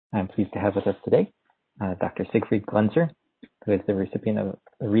I'm pleased to have with us today Dr. Siegfried Glenzer, who is the recipient of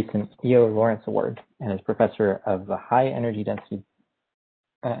a recent E.O. Lawrence Award and is professor of the High Energy Density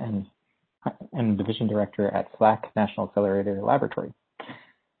and Division Director at SLAC National Accelerator Laboratory.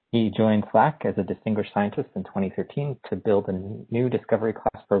 He joined SLAC as a distinguished scientist in 2013 to build a new discovery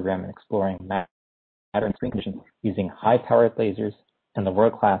class program in exploring matter and screen conditions using high-powered lasers and the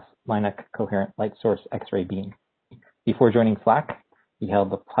world-class LINAC coherent light source X-ray beam. Before joining SLAC, he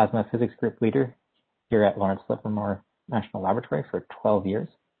held the plasma physics group leader here at Lawrence Livermore National Laboratory for 12 years,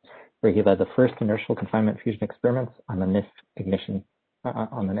 where he led the first inertial confinement fusion experiments on the NIF ignition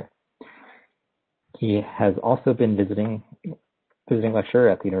on the NIF. He has also been visiting lecturer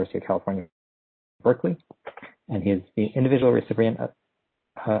at the University of California, Berkeley, and he is the individual recipient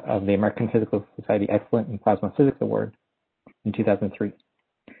of the American Physical Society Excellent in Plasma Physics Award in 2003.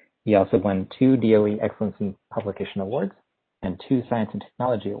 He also won 2 DOE Excellence in Publication Awards and 2 Science and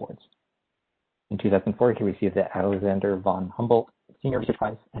Technology Awards. In 2004, he received the Alexander von Humboldt Senior Research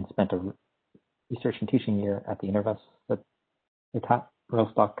Prize and spent a research and teaching year at the Universität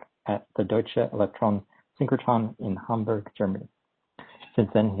Rostock at the Deutsche Elektron Synchrotron in Hamburg, Germany. Since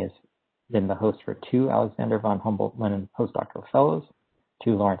then, he has been the host for 2 Alexander von Humboldt Lenin Postdoctoral Fellows,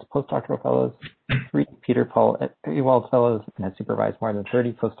 2 Lawrence Postdoctoral Fellows, 3 Peter Paul Ewald Fellows, and has supervised more than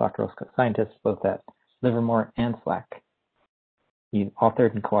 30 postdoctoral scientists both at Livermore and SLAC. He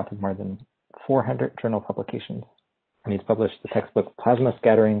authored and co-authored more than 400 journal publications, and he's published the textbook Plasma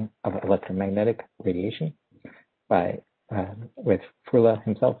Scattering of Electromagnetic Radiation with Frula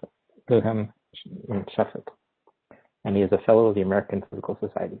himself, Wilhelm Schaffert, and he is a fellow of the American Physical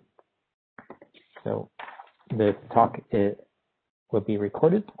Society. So the talk will be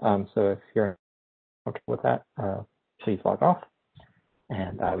recorded, so if you're comfortable with that, please log off,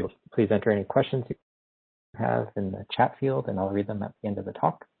 and please enter any questions you have in the chat field, and I'll read them at the end of the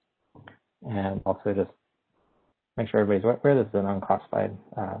talk. And also just make sure everybody's aware this is an unclassified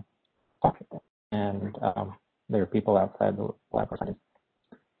talk, and there are people outside the laboratory.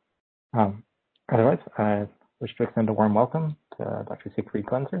 Otherwise, I wish to extend a warm welcome to Dr. Siegfried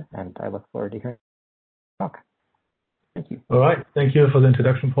Glenzer, and I look forward to hearing the talk. Thank you. All right. Thank you for the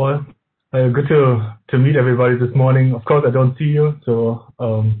introduction, Paul. Good to meet everybody this morning. Of course, I don't see you, so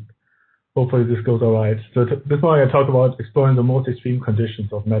hopefully this goes all right. So this morning I talk about exploring the most extreme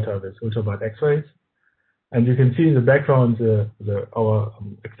conditions of matter with ultraviolet X-rays. And you can see in the background our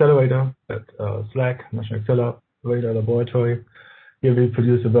accelerator at SLAC, National Accelerator Laboratory. Here we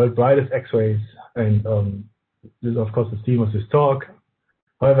produce the world's brightest X-rays, and this is of course the theme of this talk.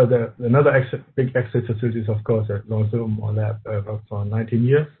 However, another big X-ray facility is of course at Lawrence Livermore Lab about for 19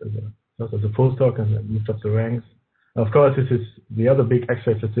 years as a postdoc, and then moved up the ranks. Of course, this is the other big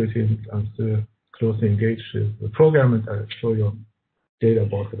X-ray facility, and I'm still closely engaged with the program, and I'll show you data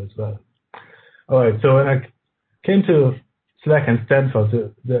about it as well. All right, so when I came to SLAC and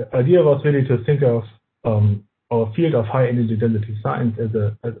Stanford, the idea was really to think of our field of high energy density science as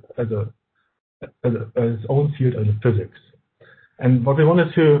its own field of physics. And what we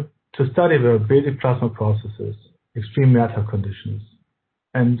wanted to study were basic plasma processes, extreme matter conditions,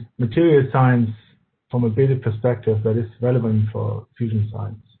 and material science from a basic perspective that is relevant for fusion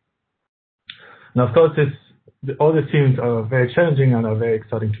science. Now, of course, all these themes are very challenging and are very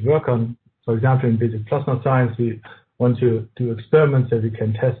exciting to work on. For example, in basic plasma science, we want to do experiments that we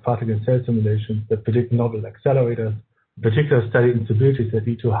can test particle and cell simulations that predict novel accelerators, in particular study instabilities that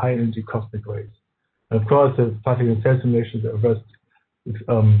lead to high energy cosmic rays. And of course, the particle and cell simulations are first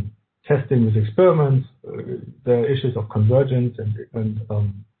testing with experiments. There are issues of convergence and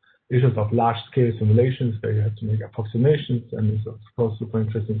issues of large-scale simulations where you have to make approximations, and it's of course super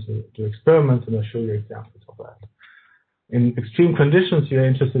interesting to do experiments, and I'll show you examples of that. In extreme conditions, you're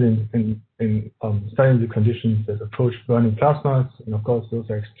interested in studying the conditions that approach burning plasmas, and of course those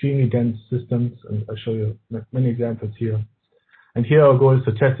are extremely dense systems, and I'll show you many examples here. And here our goal is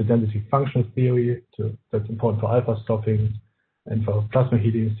to test the density function theory. That's important for alpha stopping and for plasma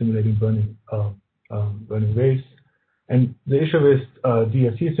heating, simulating burning rays. And the issue with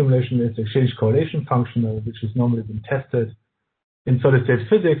DSC simulation is the exchange correlation functional, which has normally been tested in solid-state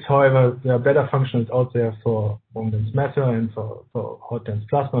physics. However, there are better functions out there for warm-dense matter and for hot-dense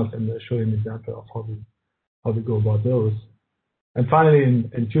plasmas, and I'll show you an example of how we go about those. And finally,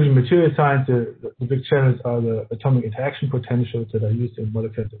 in fusion material science, the big challenges are the atomic interaction potentials that are used in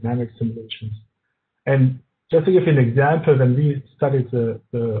molecular dynamics simulations. And just to give you an example, when we studied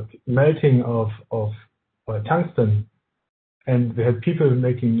the melting of tungsten, and we had people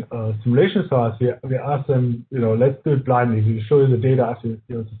making simulations for us, we asked them, let's do it blindly. We'll show you the data after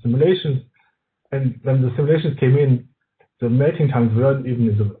the simulations. And when the simulations came in, the melting times weren't even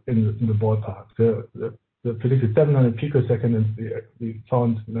in the ballpark. The predicted 700 picoseconds, and we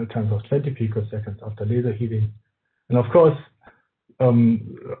found melt times of 20 picoseconds after laser heating. And of course,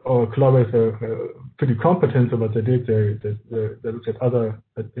 our collaborators are pretty competent, so what they did, they looked at other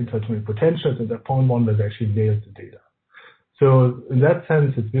interatomic potentials, and they found one that actually nailed the data. So in that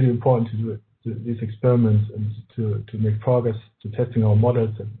sense, it's really important to do these experiments and to make progress to testing our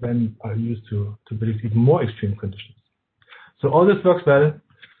models that then are used to predict even more extreme conditions. So all this works well.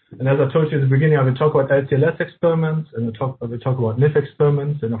 And as I told you at the beginning, I will talk about LCLS experiments, and I will talk about NIF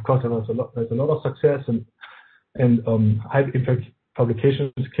experiments, and of course there's a lot of success, and high impact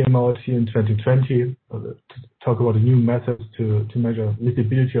publications came out here in 2020 to talk about the new methods to measure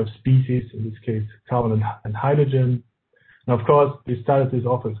visibility of species, in this case carbon and hydrogen. And of course, we started this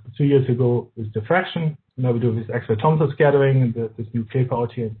off 2 years ago with diffraction. Now we do this X-ray Thomson scattering, and this new paper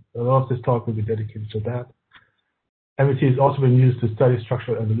out here. A lot of this talk will be dedicated to that. MVT has also been used to study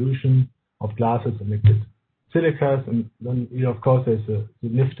structural evolution of glasses and liquid silicas. And then, of course, there's the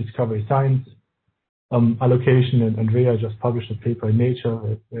NIF Discovery Science allocation, and Andrea just published a paper in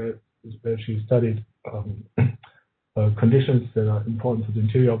Nature where she studied conditions that are important to the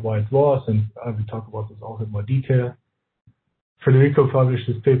interior of white dwarfs, and I will talk about this also in more detail. Federico published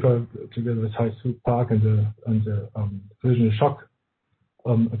this paper together with Hai-Soo Park and the collision shock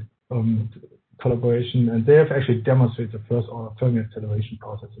collaboration, and they have actually demonstrated the first order Fermi acceleration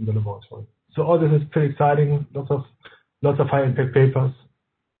process in the laboratory. So all this is pretty exciting, lots of high impact papers.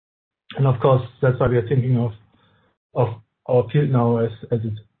 And of course, that's why we are thinking of our field now as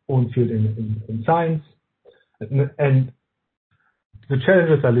its own field in science. And the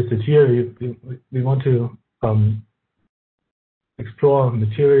challenges are listed here. We want to explore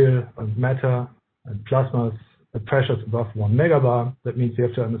material and matter and plasmas at pressures above 1 megabar. That means you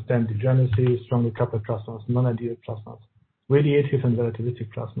have to understand degeneracy, strongly coupled plasmas, non-ideal plasmas, radiative and relativistic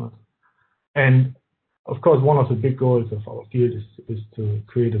plasmas. And of course, one of the big goals of our field is to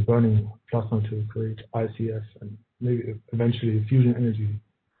create a burning plasma to create ICF and maybe eventually fusion energy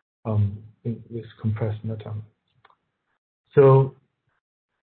in this compressed matter. So,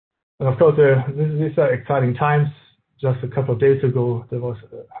 and of course, these are exciting times. Just a couple of days ago, there was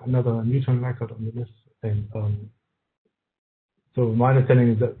another Newton record on the list. And so my understanding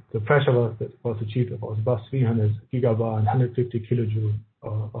is that the pressure that was achieved was above 300 gigabar and 150 kilojoule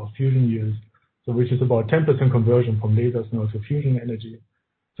of fusion years. So which is about 10% conversion from lasers now to fusion energy.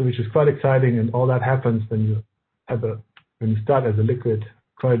 So which is quite exciting, and all that happens when you start as a liquid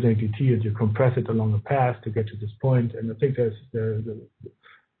cryogenic DT and you compress it along a path to get to this point. And I think there's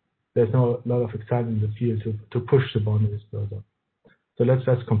now a lot of excitement in the field to push the boundaries further. So let's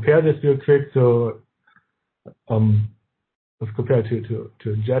just compare this real quick. So let's compare to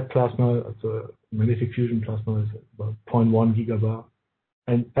a jet plasma. So magnetic fusion plasma is about 0.1 gigabar.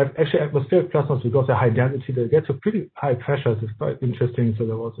 And actually, atmospheric plasmas, because they're high density, they get to pretty high pressures. It's quite interesting. So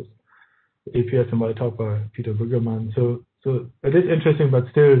there was this APS and I talked by Peter Brüggemann. So it is interesting, but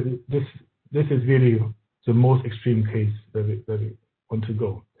still, this is really the most extreme case that we want to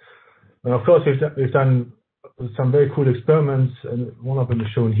go. And of course, we've done some very cool experiments, and one of them is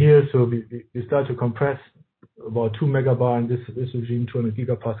shown here. So we start to compress about 2 megabar in this regime, 200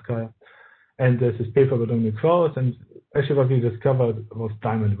 gigapascal. And there's this paper by Dominic Krauss, and actually what we discovered was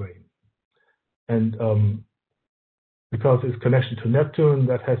diamond rain. And because its connection to Neptune,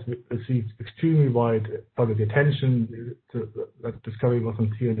 that has received extremely wide public attention. That discovery was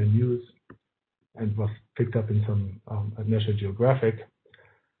on CNN News and was picked up in some at National Geographic.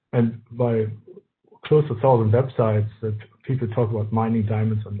 And by close to 1,000 websites, that people talk about mining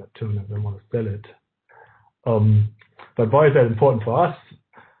diamonds on Neptune and they want to sell it. But why is that important for us?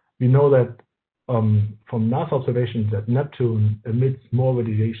 We know that from NASA observations that Neptune emits more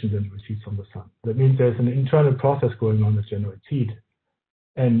radiation than it receives from the sun. That means there's an internal process going on that generates heat.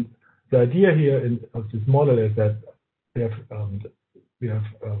 And the idea here of this model is that we have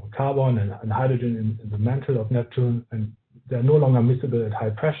carbon and hydrogen in the mantle of Neptune, and they're no longer miscible at high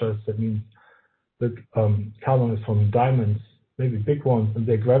pressures. That means that carbon is forming diamonds, maybe big ones, and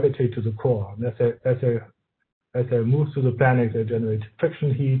they gravitate to the core. And as they move through the planet, they generate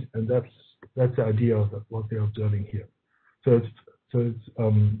friction heat, and that's the idea of what they're observing here. So it's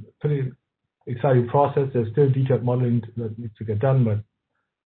pretty exciting process. There's still detailed modeling that needs to get done,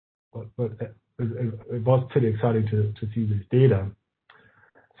 but it was pretty exciting to see this data.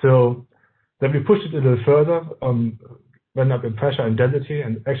 So then we pushed it a little further, went up in pressure and density,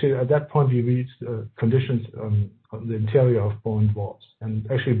 and actually at that point we reached conditions on the interior of brown dwarfs. And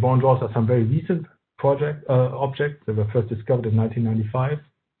actually brown dwarfs are some very recent objects that were first discovered in 1995.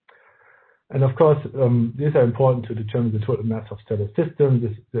 And of course, these are important to determine the total mass of stellar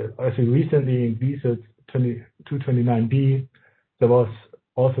systems. Actually, recently in Glenzer 229b, there was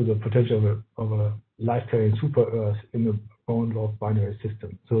also the potential of a life-carrying super-Earth in a brown dwarf binary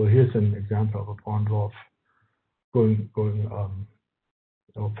system. So here's an example of a brown dwarf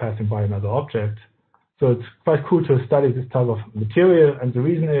passing by another object. So it's quite cool to study this type of material, and the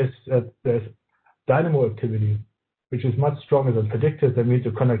reason is that there's dynamo activity, which is much stronger than predicted. That means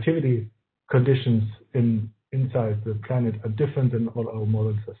the conductivity conditions inside the planet are different than all our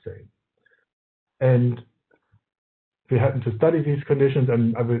models are saying. And we happen to study these conditions,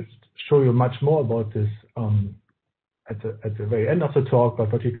 and I will show you much more about this at the very end of the talk. But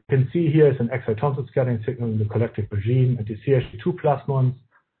what you can see here is an X-ray-Thompson scattering signal in the collective regime, and you see actually two plasmons,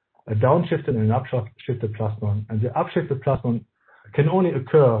 a downshifted and an upshifted plasmon. And the upshifted plasmon can only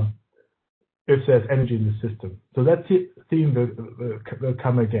occur if there's energy in the system. So that theme will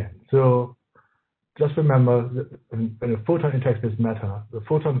come again. So just remember that when a photon interacts with matter, the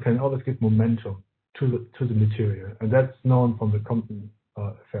photon can always give momentum to the material, and that's known from the Compton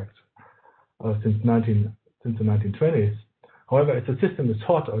effect since the 1920s. However, if the system is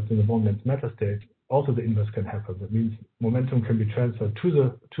hot or it's in the one-length matter state, also the inverse can happen. That means momentum can be transferred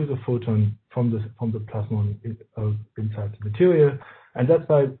to the photon from the plasmon inside the material, and that's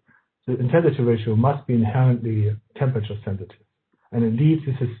why the intensity ratio must be inherently temperature sensitive. And indeed,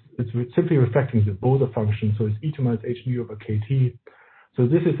 it's simply reflecting the Bose function, so it's E to minus h nu over kT. So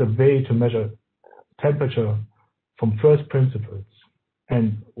this is a way to measure temperature from first principles.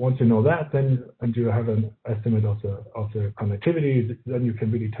 And once you know that, then and you have an estimate of the conductivity, then you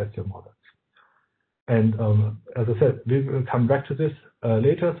can really test your models. And as I said, we will come back to this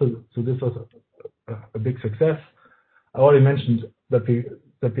later. So this was a big success. I already mentioned that we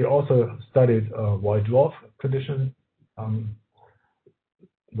also studied white dwarf condition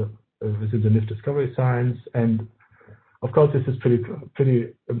within the NIF discovery science, and of course this is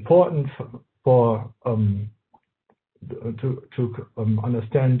pretty important for to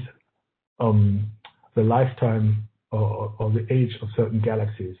understand the lifetime or the age of certain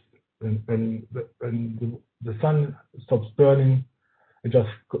galaxies. When the sun stops burning, it just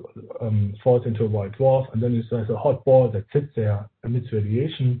falls into a white dwarf, and then there's a hot ball that sits there, emits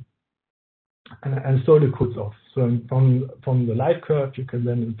radiation, and slowly cools off. So from the light curve, you can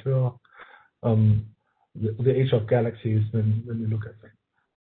then infer the age of galaxies when you look at them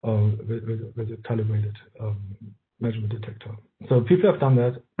with a calibrated measurement detector. So people have done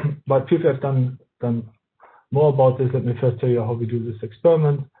that, but people have done more about this. Let me first tell you how we do this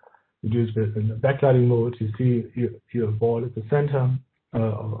experiment. We do it in the backlighting mode. You see here a ball at the center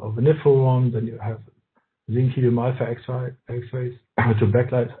of a NIF photon. Then you have zinc, helium, alpha X-rays to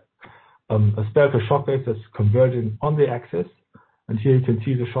backlight a spherical shockwave that's converging on the axis. And here you can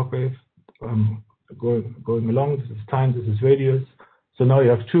see the shockwave going along. This is time, this is radius. So now you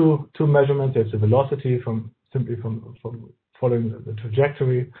have two measurements. You have the velocity simply from following the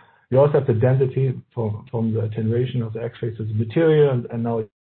trajectory. You also have the density from the attenuation of the X-rays to the material, and now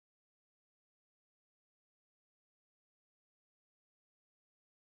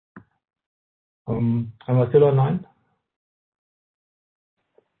am I still online?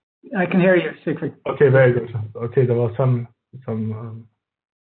 I can hear you, Siegfried. Okay, very good. Okay, there was some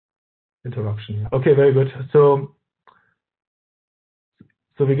interruption here. Okay, very good. So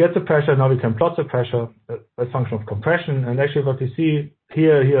we get the pressure. Now we can plot the pressure as a function of compression. And actually, what we see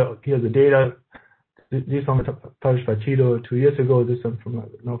here the data. These one published by Tito 2 years ago. This one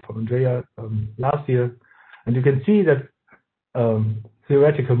from Andrea last year. And you can see that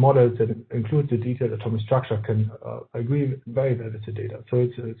theoretical models that include the detailed atomic structure can agree very well with the data. So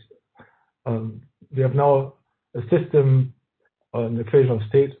we have now a system, an equation of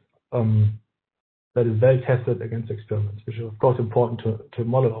state that is well tested against experiments, which is of course important to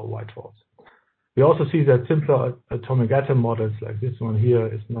model our white dwarfs. We also see that simpler atomic atom models like this one here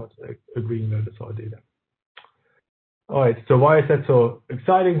is not agreeing well with our data. All right, so why is that so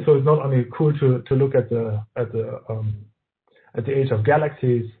exciting? So it's not only cool to look at the age of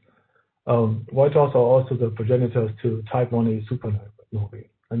galaxies. White dwarfs are also the progenitors to type 1a supernovae.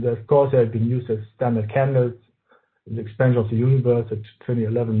 And of course, they have been used as standard candles in the expansion of the universe at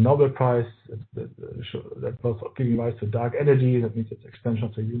 2011 Nobel Prize. That was giving rise to dark energy. That means that the expansion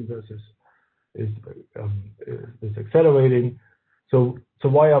of the universe is accelerating. So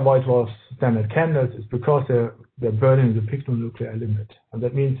why are white dwarfs standard candles? It's because they're burning the pictonuclear limit, and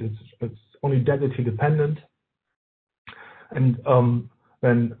that means it's only density dependent. And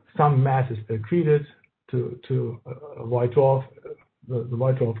when some mass is accreted to a white dwarf, the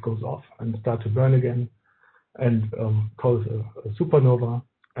white dwarf goes off and starts to burn again and cause a supernova.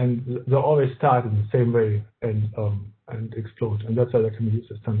 and they always start in the same way and explode. And that's why they can be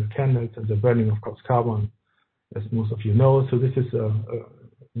used as standard candles, and the burning, of course, carbon, as most of you know. So this is an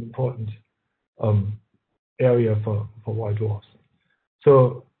important area for white dwarfs.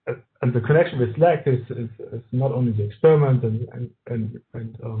 So and the connection with SLAC is not only the experiment and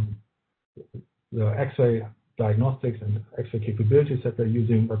the X-ray diagnostics and X-ray capabilities that we're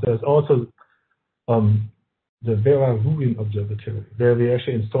using, but there's also the Vera Rubin Observatory, where we're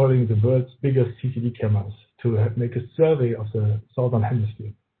actually installing the world's biggest CCD cameras to make a survey of the southern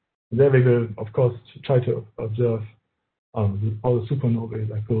hemisphere. And there we will, of course, try to observe all the supernovae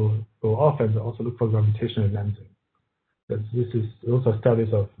that go off, and also look for gravitational lensing. Those are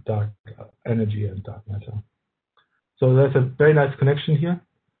studies of dark energy and dark matter. So there's a very nice connection here.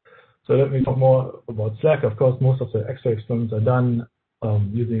 So let me talk more about SLAC. Of course, most of the X-ray experiments are done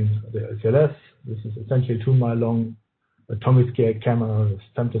using the LCLS. This is essentially a 2-mile-long atomic scale camera with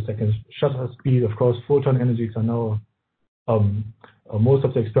femtosecond shutter speed. Of course, photon energies are now, most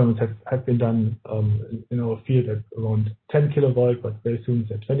of the experiments have been done in our field at around 10 kilovolt, but very soon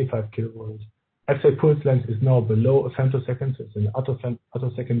it's at 25 kilovolt. X-ray pulse length is now below a femtosecond, so it's in the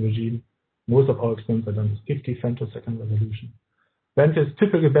attosecond regime. Most of our experiments are done with 50 femtosecond resolution.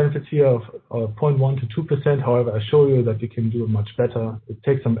 Typical benefits here of 0.1 to 2%. However, I show you that you can do much better. It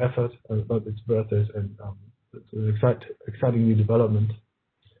takes some effort, but it's worth it, and it's an exciting new development.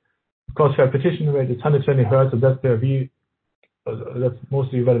 Of course, repetition rate is 120 hertz, so that's where that's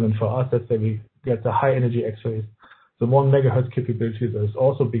mostly relevant for us. That's where we get the high energy X-rays. The 1 megahertz capability that is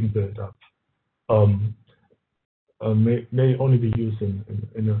also being built up may only be used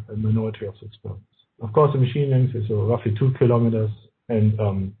in a minority of the experiments. Of course, the machine length is roughly 2 kilometers,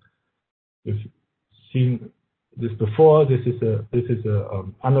 and we've seen this before. This is a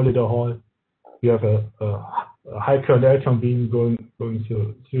annihilator hall. You have a high current electron beam going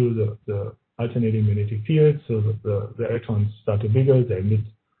through the alternating magnetic field, so that the electrons start to wiggle. They emit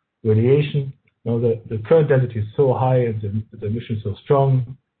radiation. Now the current density is so high and the emission is so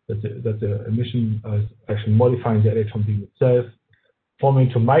strong that the emission is actually modifying the electron beam itself, forming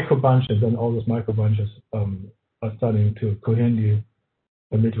into microbunches, and then all those microbunches are starting to coherently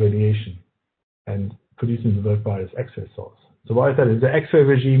emit radiation and producing the world's brightest X-ray source. So what I said is the X-ray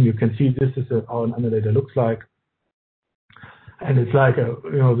regime. You can see this is how an annihilator looks like, and it's like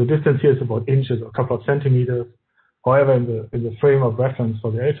the distance here is about inches or a couple of centimeters. However, in the frame of reference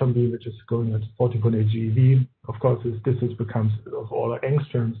for the electron beam, which is going at 40.8 GeV, of course, this distance becomes of all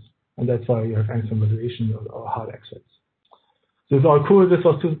angstroms, and that's why you have angstrom radiation or hard X-rays. So it's all cool. This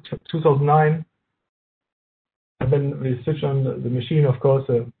was 2009. And then we switched on the machine. Of course,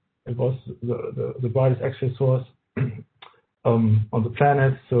 it was the brightest X-ray source on the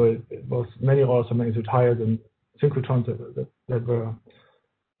planet. So it was many orders of magnitude higher than synchrotrons that were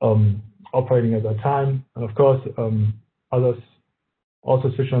operating at that time. And of course, others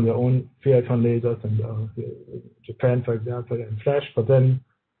also switched on their own photon lasers, and Japan, for example, and flash. But then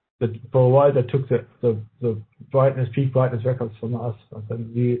for a while, they took the peak brightness records from us. And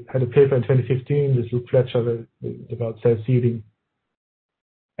then we had a paper in 2015 with Luke Fletcher about self-seeding,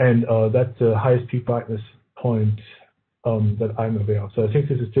 and that's the highest peak brightness point that I'm aware of. So I think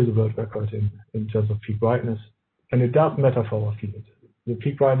this is still the world record in terms of peak brightness, and it does matter for our field. The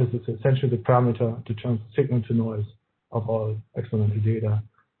peak brightness is essentially the parameter to turn signal to noise of all experimental data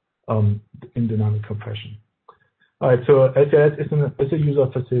in dynamic compression. All right, so LCLS is a user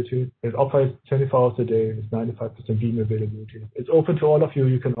facility. It operates 24 hours a day. It's 95% beam availability. It's open to all of you.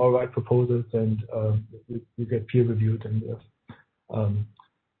 You can all write proposals, and you get peer reviewed, and you have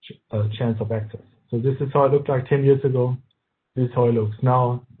a chance of access. So this is how it looked like 10 years ago. This is how it looks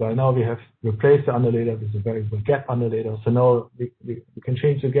now. By now we have replaced the annihilator with a variable gap annihilator. So now we can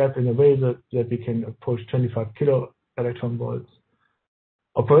change the gap in a way that we can approach 25 kilo electron volts.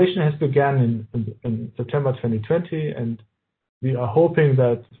 Operation has begun in September 2020, and we are hoping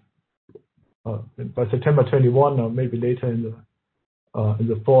that by September 21, or maybe later in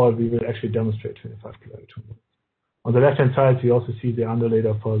the fall, we will actually demonstrate 25 kilo electron volts. On the left-hand side, you also see the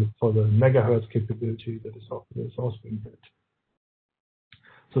annihilator for the megahertz capability that is also being built.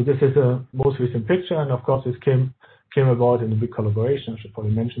 So this is a most recent picture, and of course this came about in a big collaboration. I should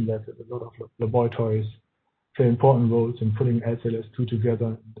probably mention that a lot of laboratories play important roles in putting LCLS2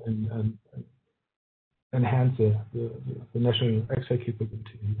 together and enhance the national X-ray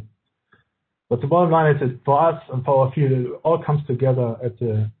capability. But the bottom line is that for us and for our field, it all comes together at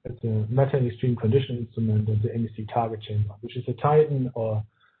the matter in extreme condition instrument and the MEC target chamber, which is a Titan or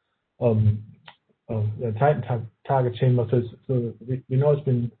a Titan target chamber. So we know it's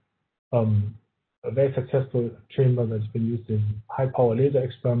been a very successful chamber that's been used in high-power laser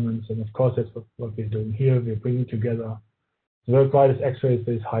experiments, and of course that's what we're doing here. We're bringing together the world's brightest X-rays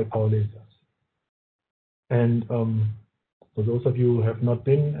with high-power lasers. And for those of you who have not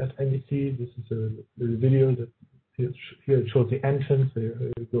been at NEC, this is a video that here it shows the entrance.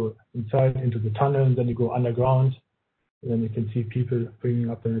 You go inside into the tunnel, and then you go underground. And then you can see people bringing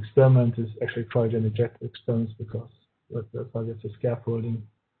up an experiment. It's actually cryogenic jet experiments because that's why there's a scaffolding.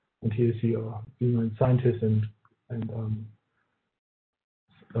 And here you see our female scientists and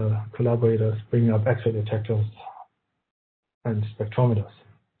collaborators bringing up X-ray detectors and spectrometers.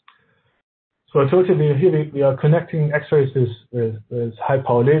 So I told you here we are connecting X-rays with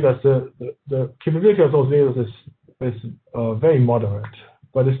high-power lasers. The capability of those lasers is very moderate,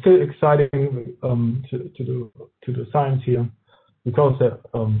 but it's still exciting to do science here because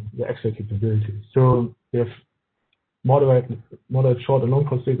the X-ray capability. So we have moderate short and long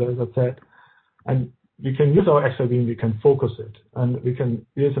pulse laser, as I said, and we can use our X-ray beam. We can focus it, and we can.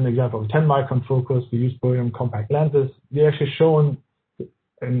 Here's an example of 10 micron focus. We use barium compact lenses. We actually shown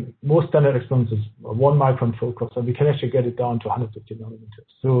in most standard experiments is 1 micron focus, and we can actually get it down to 150 nanometers.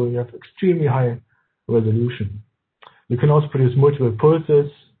 So you have extremely high resolution. You can also produce multiple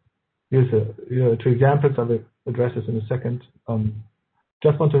pulses. Here are 2 examples. I will address this in a second.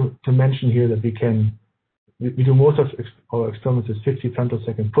 Just want to mention here that we do most of our experiments with 50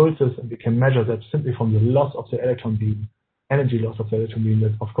 femtosecond pulses, and we can measure that simply from the loss of the electron beam, energy loss of the electron beam,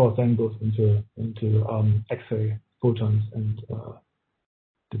 that of course then goes into X-ray photons and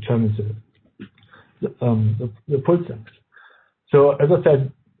determines the pulse length. So as I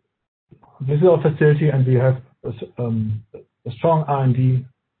said, this is our facility, and we have a strong R&D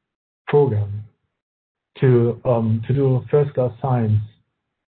program to do first-class science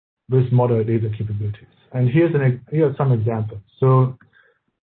with moderate laser capabilities. And here are some examples. So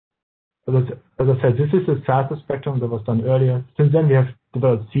as I said, this is the SASA spectrum that was done earlier. Since then, we have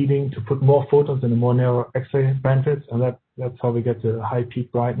developed seeding to put more photons in a more narrow X-ray bandwidth, and that's how we get the high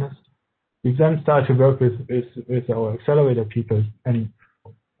peak brightness. We then started to work with our accelerator people, and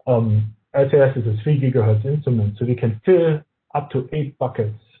LCS is a 3 gigahertz instrument, so we can fill up to 8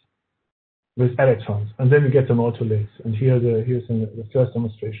 buckets with electrons, and then we get them all to lathe. And here's the first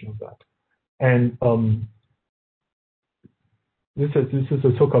demonstration of that. And this is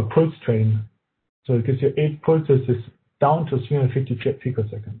a so-called pulse train. So it gives you 8 pulses down to 350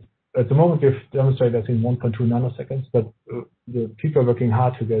 picoseconds. At the moment, we've demonstrated, I think, 1.2 nanoseconds, but the people are working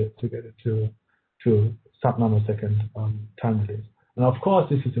hard to get it to sub-nanosecond time delays. And of course,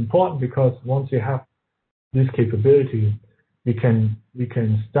 this is important because once you have this capability, we can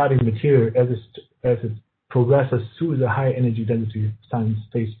study material as it progresses through the high energy density science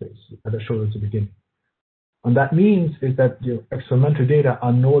phase space that I showed at the beginning. And that means is that the experimental data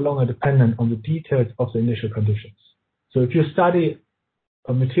are no longer dependent on the details of the initial conditions. So if you study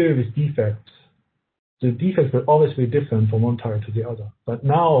a material with defects, the defects will always be different from one target to the other. But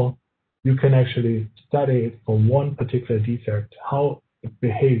now you can actually study it for one particular defect, how it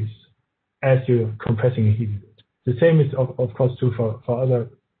behaves as you're compressing and heating it. The same is of course true for other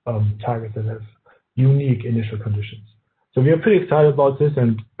targets that have unique initial conditions. So we are pretty excited about this,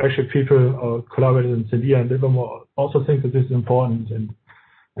 and actually people, collaborators in Sevilla and Livermore also think that this is important,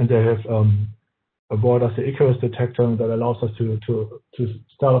 and they have brought us the Icarus detector that allows us to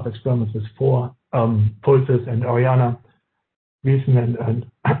start off experiments with 4 pulses, and Ariana Wiesen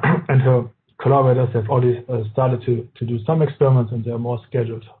and her collaborators have already started to do some experiments, and there are more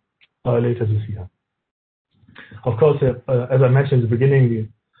scheduled later this year. Of course, as I mentioned in the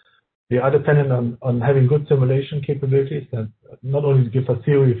beginning, we are dependent on having good simulation capabilities that not only give us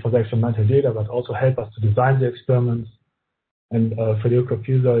theory for the experimental data, but also help us to design the experiments. And Federico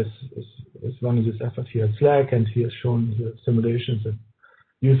Fiusa is running this effort here at SLAC, and he has shown the simulations that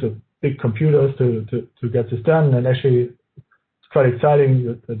use big computers to get this done. And actually, it's quite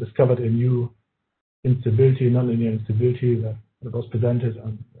exciting. They discovered a new instability, nonlinear instability that was presented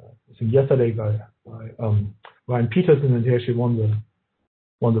I think yesterday by Ryan Peterson, and he actually won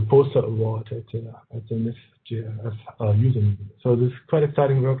the poster award at the NIST using. So this is quite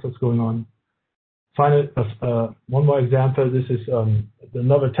exciting work that's going on. Finally, one more example. This is the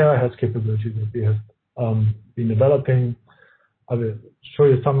novel terahertz capability that we have been developing. I will show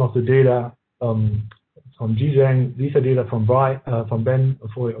you some of the data from Zhejiang. These are data from Ben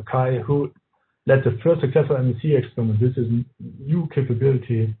Okai, who led the first successful MEC experiment. This is new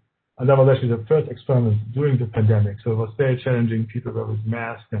capability, and that was actually the first experiment during the pandemic. So it was very challenging. People were with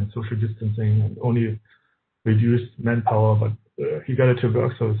masks and social distancing and only reduced manpower, but he got it to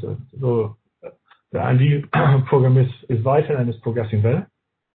work. So the R&D program is vital and is progressing well.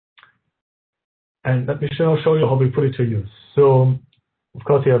 And let me show you how we put it to use. So, of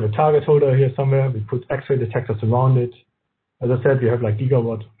course, you have a target holder here somewhere. We put X-ray detectors around it. As I said, we have like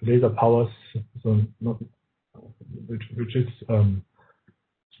gigawatt laser powers, so which is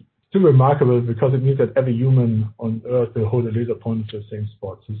still remarkable because it means that every human on Earth will hold a laser pointed to the same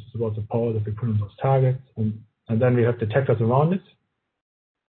spot. This is about the power that we put on those targets, and then we have detectors around it.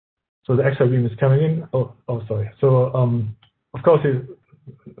 So the X-ray beam is coming in. Oh, sorry. So of course,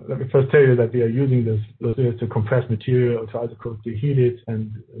 let me first tell you that we are using those lasers to compress material, to isotope heat it,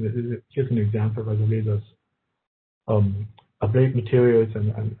 and here's an example where the lasers ablate materials,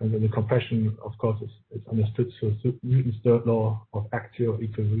 and then the compression, of course, is understood through Newton's third law of axial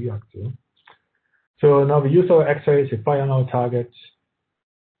equals reaxial. So now we use our X-rays, we fire on our target,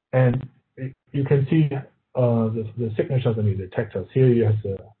 and you can see the signatures in the detectors. Here you have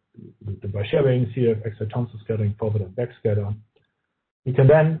the bearings, here you have X-ray Thompson scattering, forward and back scatter. You can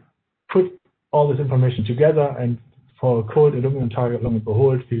then put all this information together, and for a cold aluminum target, long and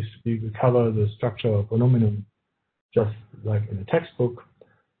behold, we recover the structure of aluminum just like in a textbook.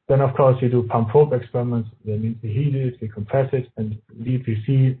 Then, of course, you do pump probe experiments. That means we heat it, we compress it, and indeed we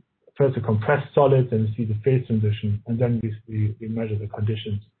see first the compressed solids, and we see the phase transition, and then we measure the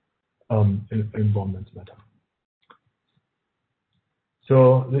conditions in bond matter.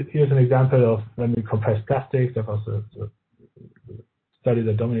 So here's an example of when we compress plastics. That was the study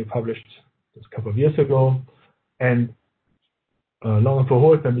that Dominic published just a couple of years ago. And long and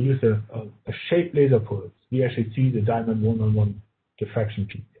behold, when we use a shaped laser pulse, we actually see the diamond 1-on-1 diffraction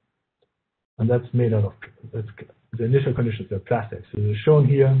peak. And that's made out of, the initial conditions are plastics. So it's shown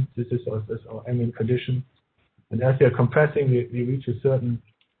here, this is our ambient condition. And as we are compressing, we reach a certain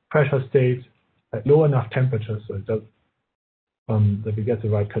pressure state at low enough temperature, so it does, that we get the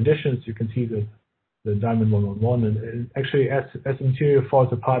right conditions. You can see the diamond 1-on-1, and actually as the material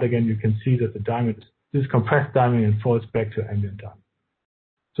falls apart again, you can see that the diamond, this compressed diamond, and falls back to ambient diamond.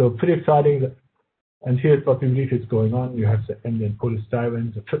 So pretty exciting. And here's what we believe is going on. You have the ambient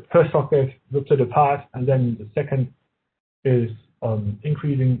polystyrene. The first socket rips it apart, and then the second is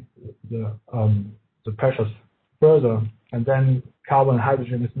increasing the pressures further, and then carbon and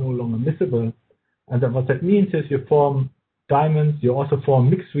hydrogen is no longer miscible. And then what that means is you form diamonds, you also form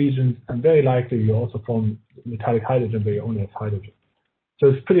mixed regions, and very likely you also form metallic hydrogen where you only have hydrogen. So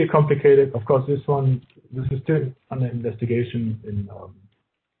it's pretty complicated. Of course, this is still under investigation in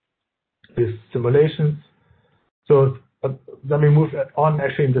these simulations. So then we moved on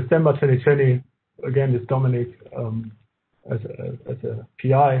actually in December 2020. Again, this Dominic as a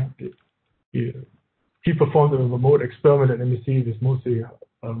PI, he performed a remote experiment at MEC with mostly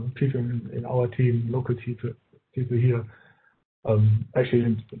people in our team, local people here,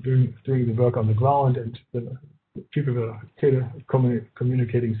 actually doing the work on the ground, and the people were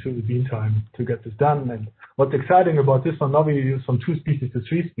communicating through the beam time to get this done. And what's exciting about this one, now we use from 2 species to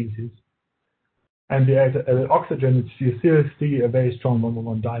 3 species. And we add oxygen, you still see a very strong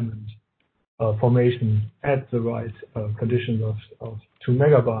 1-on-1 diamond formation at the right conditions of 2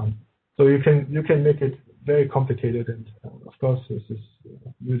 megabar. So you can make it very complicated, and of course this is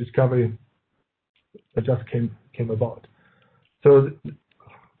new discovery that just came about. So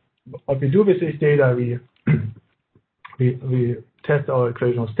what we do with this data, we test our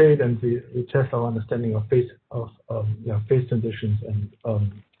equation of state, and we test our understanding of phase transitions and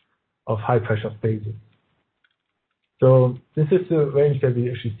of high pressure phases. So this is the range that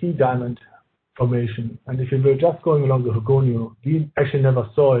we actually see diamond formation. And if you were just going along the Hugonio, we actually never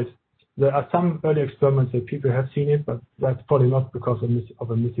saw it. There are some early experiments that people have seen it, but that's probably not because of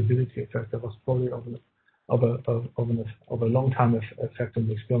a miscibility effect. That was probably of a long time effect on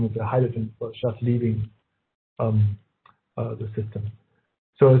the experiment. The hydrogen was just leaving the system.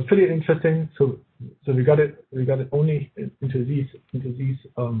 So it's pretty interesting. So we got it only into these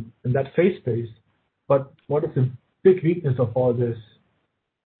in that phase space. But what is the big weakness of all this?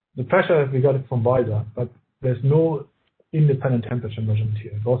 The pressure, we got it from VISA, but there's no independent temperature measurement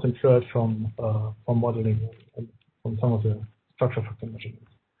here. It was inferred from modeling and from some of the structure factor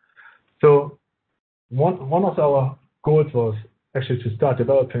measurements. So one of our goals was actually to start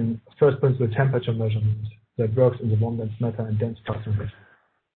developing first principle temperature measurement that works in the one-dense matter and dense plasma region.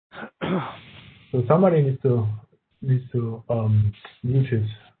 So somebody needs to mute his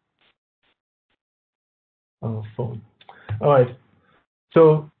phone. All right.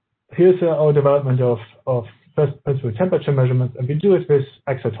 So here's our development of first principle temperature measurements, and we do it with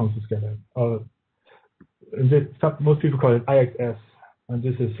X-ray Thompson scattering. Most people call it IXS, and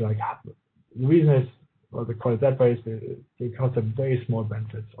this is like, the reason is, well, they call it that way, is because of very small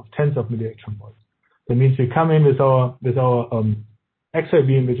bandwidths of tens of millielectron volts. That means we come in with our X-ray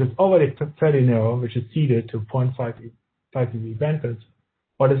beam, which is already fairly narrow, which is seeded to 0.5 dB bandwidth,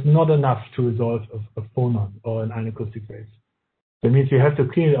 but it's not enough to resolve a phonon or an acoustic wave. That means we have to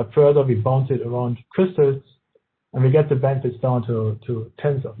clean it up further. We bounce it around crystals, and we get the bandwidth down to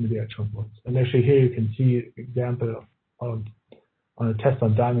tens of millielectron volts. And actually here you can see an example on a test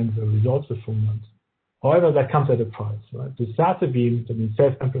on diamonds that resolves the phonons. However, that comes at a price, right? To start the beam, that means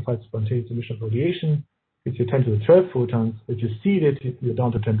self-amplified spontaneous emission of radiation, if you 10 to the 12 photons. If you seed it, you're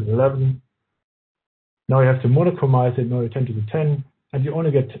down to 10 to the 11. Now you have to monochromize it, now you're 10 to the 10, and you only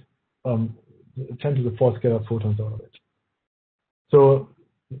get 10 to the 4 scalar photons out of it. So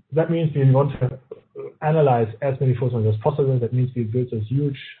that means we want to analyze as many photons as possible. That means we build this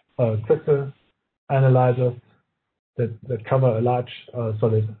huge crystal analyzers that cover a large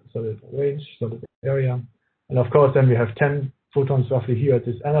solid range, solid area. And of course, then we have 10 photons roughly here at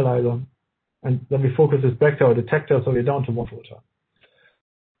this analyzer. And then we focus this back to our detector, so we're down to 1 photon.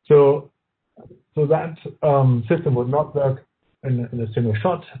 So that system would not work in a single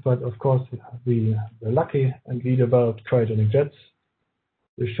shot, but of course we were lucky and we developed cryogenic jets.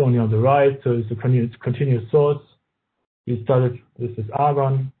 It's shown here on the right, so it's a continuous source. We started with this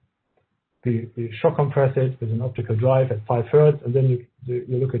argon. We shock compress it with an optical drive at 5 Hertz, and then you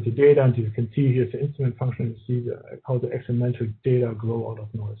look at the data, and you can see here's the instrument function. You see how the experimental data grow out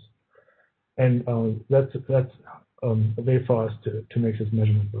of noise. And that's a way for us to make this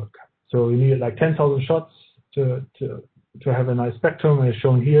measurement work. So we needed like 10,000 shots to have a nice spectrum, and it's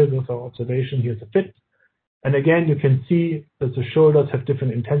shown here. Those are observations. Here's a fit. And again, you can see that the shoulders have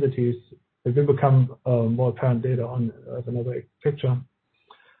different intensities. It will become more apparent later on as another picture.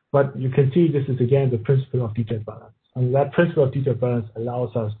 But you can see this is again the principle of detailed balance. And that principle of detailed balance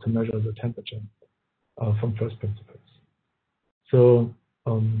allows us to measure the temperature from first principles. So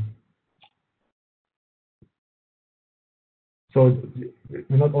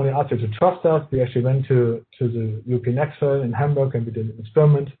we not only asked you to trust us, we actually went to the European X-ray in Hamburg and we did an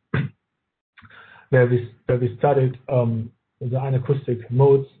experiment where we studied the anacoustic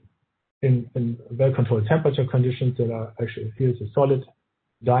modes in well-controlled temperature conditions that are actually, here's a solid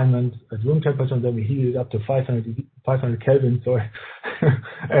diamond at room temperature, and then we heat it up to 500 Kelvin, sorry.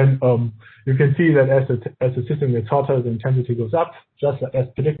 And you can see that as the system gets hotter, the intensity goes up, just as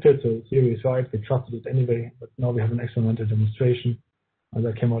predicted. So the theory is right, we trusted it anyway, but now we have an experimental demonstration, and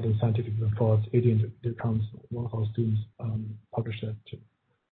that came out in scientific reports. 80 accounts, one of our students published that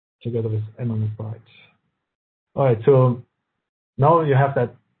together with Emma McBride. All right, so now you have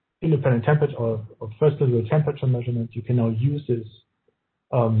that independent temperature or first level temperature measurement. You can now use this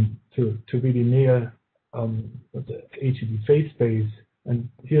to really nail the HED phase space. And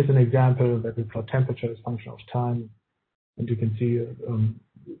here's an example that we plot temperature as a function of time. And you can see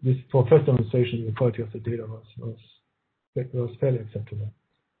this for first demonstration, the quality of the data was fairly acceptable.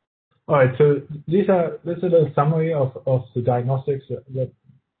 All right, so this is a little summary of the diagnostics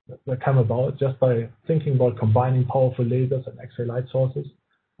that come about just by thinking about combining powerful lasers and X-ray light sources.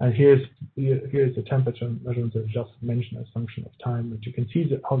 And here's the temperature measurement that I just mentioned as a function of time. But you can see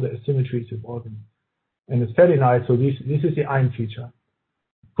how the asymmetry is evolving. And it's fairly nice. So this is the iron feature.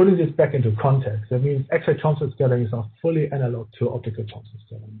 Putting this back into context, that means X-ray Thomson scattering is now fully analog to optical Thomson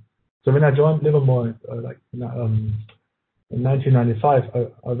scattering. So when I joined Livermore, in 1995,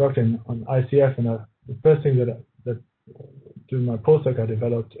 I worked on ICF, and the first thing that during my postdoc I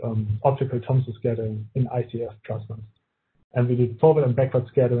developed optical Thomson scattering in ICF plasmas. And we did forward and backward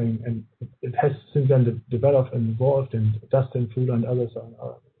scattering, and it has since then developed and evolved, and Dustin, Fuller, and others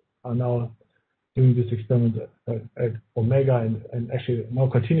are now doing this experiment at Omega, and actually now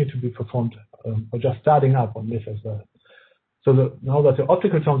continue to be performed, or just starting up on this as well. So now that the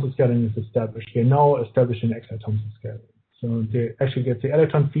optical Thomson scattering is established, we're now establishing X-ray Thomson scattering. So they actually get the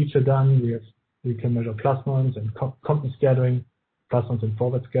electron feature done. We can measure plasmons and Compton scattering, plasmons and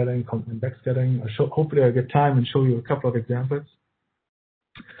forward scattering, Compton and back scattering. Hopefully I'll get time and show you a couple of examples.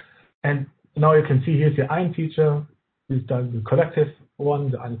 And now you can see here's the iron feature. We've done the collective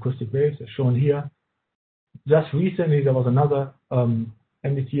one, the anacoustic waves are shown here. Just recently there was another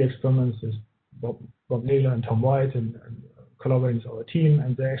MDT experiment with Bob Naylor and Tom White and collaborating with our team,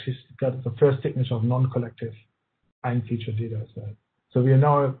 and they actually got the first signature of non-collective iron feature data as well. So we are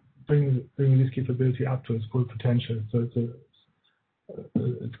now bringing this capability up to its full potential. So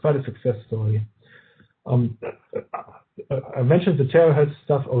it's quite a success story. I mentioned the terahertz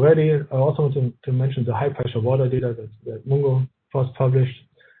stuff already. I also want to mention the high pressure water data that Mungo first published.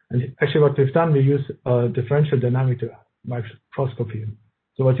 And actually what we've done, we use differential dynamic microscopy.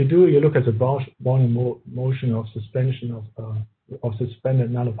 So what you do, you look at the Brownian motion of suspension of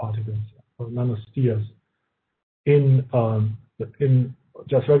suspended nanoparticles or nanospheres in in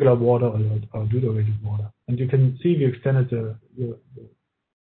just regular water or deuterated water. And you can see we extended the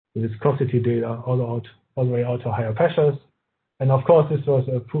viscosity data all the way out to higher pressures. And of course, this was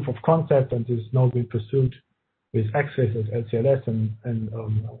a proof of concept, and this is now being pursued with X-rays at LCLS, and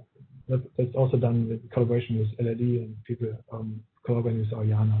that's also done in collaboration with LLE and people collaborating with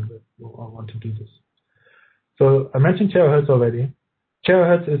Ariana that want to do this. So I mentioned terahertz already.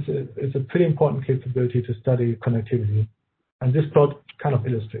 Terahertz is a pretty important capability to study connectivity, and this plot kind of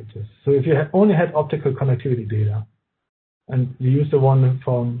illustrates this. So if you only had optical connectivity data, and we use the one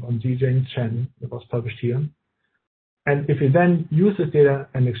from Ji Jane Chen that was published here, and if you then use this data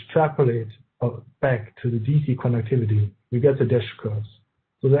and extrapolate back to the DC connectivity, you get the dash curves.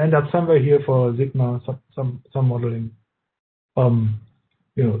 So they end up somewhere here for sigma, some modeling.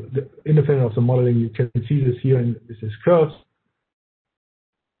 Independent of the modeling, you can see this here in this is curves.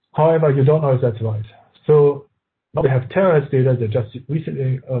 However, you don't know if that's right. So now we have terahertz data that just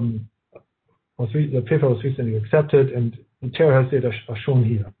recently, the paper was recently accepted, and the terahertz data are shown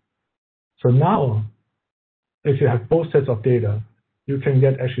here. So now, if you have both sets of data, you can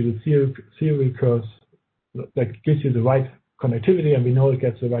get actually the theory curves that gives you the right connectivity, and we know it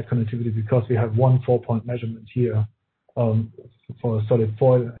gets the right connectivity because we have one 4-point measurement here for a solid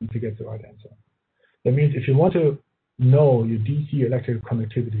foil, and to get the right answer. That means if you want to know your DC electrical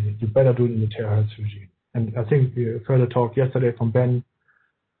connectivity, you better do it in the terahertz regime. And I think we heard a talk yesterday from Ben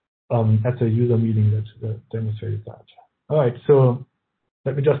at the user meeting that demonstrated that. All right, so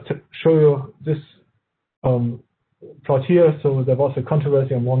let me just show you this plot here. So there was a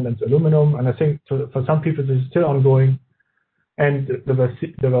controversy on one lens aluminum, and I think for some people this is still ongoing. And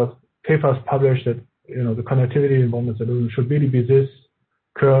there were papers published that the connectivity in one lens aluminum should really be this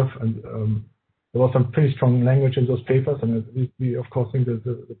curve, and there was some pretty strong language in those papers, and we of course think that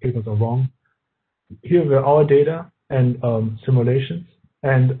the papers are wrong. Here were our data and simulations,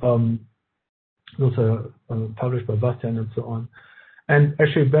 and those are published by Bastian and so on. And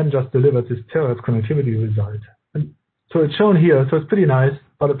actually, Ben just delivered this terahertz connectivity result. And so it's shown here, so it's pretty nice,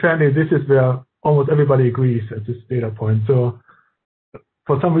 but apparently this is where almost everybody agrees at this data point. So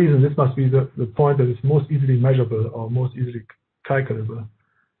for some reason, this must be the point that is most easily measurable or most easily calculable.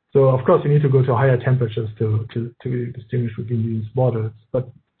 So of course, you need to go to higher temperatures to really distinguish between these models. But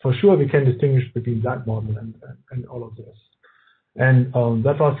for sure, we can distinguish between that model and all of this. And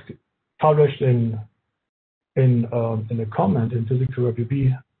that was published in a comment in Physical Review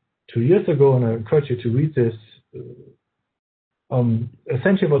B 2 years ago, and I encourage you to read this.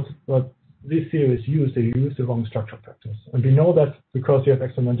 Essentially, what these theories use, they use the wrong structure factors, and we know that because we have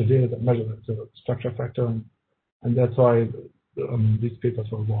experimental data that measure the structure factor, and that's why these papers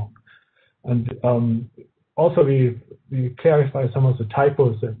were wrong. And also, we clarify some of the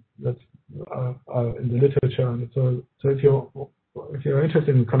typos that are in the literature. And so if you're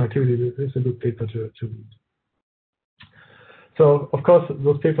interested in connectivity, this is a good paper to read. So of course,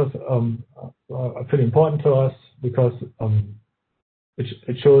 those papers are pretty important to us because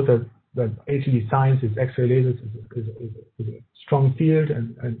it shows that HED science is X-ray lasers is a strong field,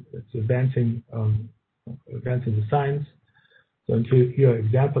 and it's advancing the science. So here are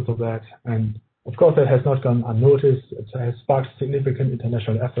examples of that, and of course that has not gone unnoticed. It has sparked significant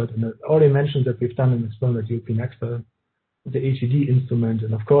international effort, and I already mentioned that we've done an experiment at European Expert with the HED instrument,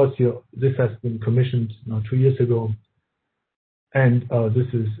 and of course this has been commissioned 2 years ago, and this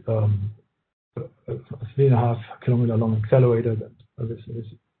is a 3.5 kilometer long accelerator that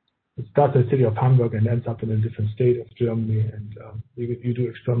it starts in the city of Hamburg and ends up in a different state of Germany, and you do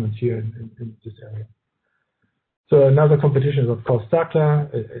experiments here in this area. So another competition is of course SACLA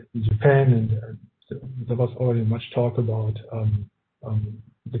in Japan, and there was already much talk about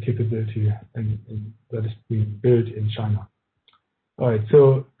the capability and that is being built in China. All right,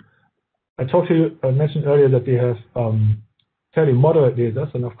 so I mentioned earlier that we have fairly moderate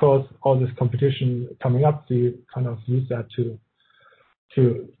lasers, and of course all this competition coming up, we kind of use that to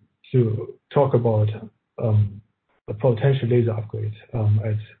talk about a potential laser upgrade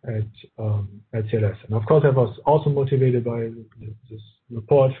at CLS. And of course, I was also motivated by this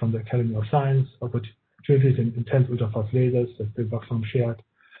report from the Academy of Science, Opportunities in Intense Ultrafast Lasers that Bill Buxbaum shared.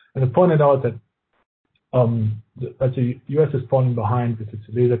 And it pointed out that the US is falling behind with its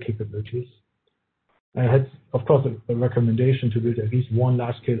laser capabilities. And it had, of course, a recommendation to build at least one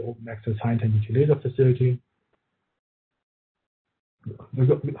large-scale open access high-intensity laser facility.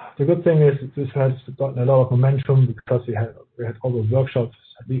 The good thing is this has gotten a lot of momentum because we had all those workshops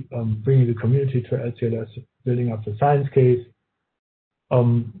bringing the community to LCLS, building up the science case,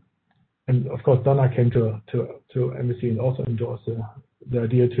 and of course Donna came to MSC and also endorsed the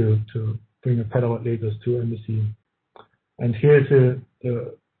idea to bring a petawatt lasers to MSC, And here's the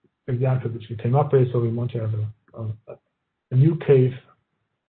example which we came up with. So we want to have a new cave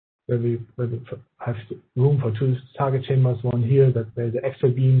where we have room for two target chambers, one here where the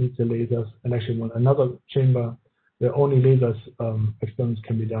X-ray beam meets the lasers, and actually another chamber where only lasers experiments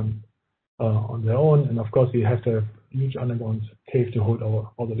can be done on their own. And of course, we have to have a huge underground cave to hold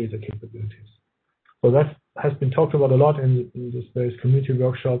all the laser capabilities. So that has been talked about a lot in these various community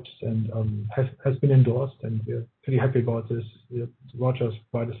workshops and has been endorsed, and we're pretty happy about this. Roger's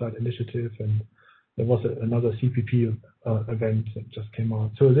Bright initiative, and there was another CPP event that just came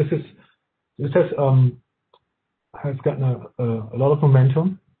out. So this has gotten a lot of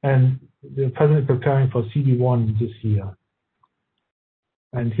momentum, and we're presently preparing for CD1 this year.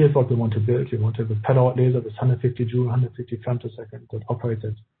 And here's what we want to build. We want to have a petawatt laser with 150 joule, 150 femtosecond that operates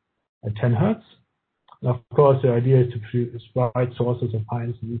at 10 hertz. And of course, the idea is to produce bright sources of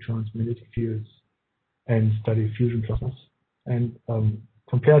ions, neutrons, magnetic fields, and study fusion plasmas. And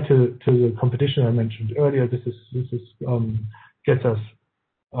compared to the competition I mentioned earlier, this gets us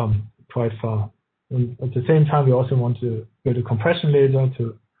quite far. And at the same time, we also want to build a compression laser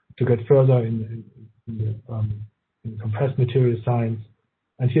to get further in compressed material science.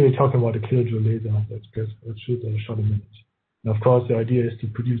 And here we're talking about a kilojoule laser that shoots at a shot a minute. And of course, the idea is to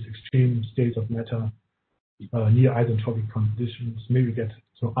produce extreme states of matter near isentropic conditions, maybe get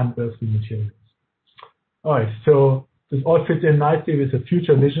some unearthly materials. All right, so this all fits in nicely with the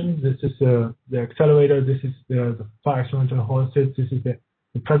future vision. This is the accelerator. This is the far experimental hall sits. This is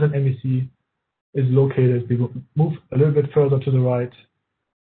the present MEC is located. We will move a little bit further to the right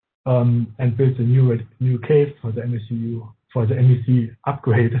and build a new cave for the MECU, for the MEC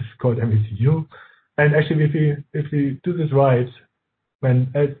upgrade. It's called MECU. And actually, if we do this right,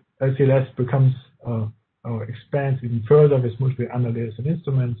 when LCLS becomes or expands even further with multiple under lasers and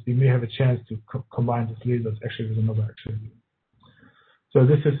instruments, we may have a chance to combine these lasers actually with another X-ray beam. So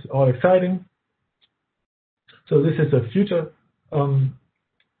this is all exciting. So this is a future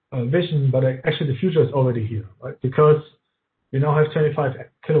vision, but actually the future is already here, right? Because we now have 25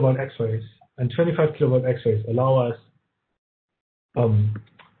 kilowatt X-rays, and 25 kilowatt X-rays allow us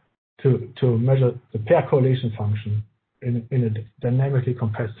to measure the pair correlation function in a dynamically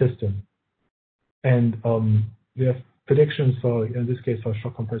compressed system. And we have predictions for, in this case, for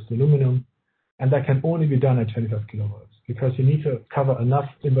shock compressed aluminum, and that can only be done at 25 kilowatts because you need to cover enough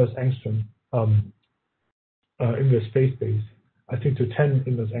inverse angstrom, inverse phase space, I think to 10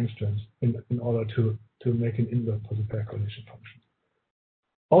 inverse angstroms in order to make an invert for the pair correlation function.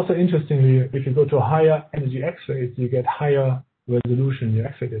 Also, interestingly, if you go to higher energy X-rays, you get higher resolution in your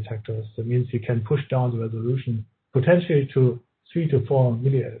X-ray detectors. That means you can push down the resolution potentially to 3 to 4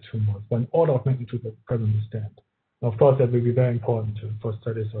 millielectron volts, but an order of magnitude that presently stand. Of course, that will be very important for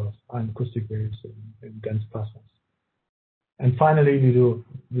studies of ion acoustic waves in dense plasmas. And finally,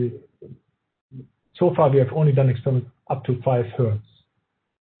 so far we have only done experiments up to 5 hertz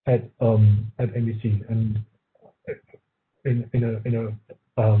at MEC and in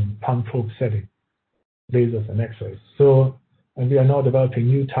a pump probe setting, lasers and X-rays. So, and we are now developing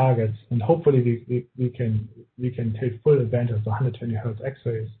new targets, and hopefully we can take full advantage of the 120 hertz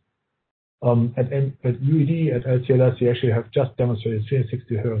X-rays. At UED, at LCLS, we actually have just demonstrated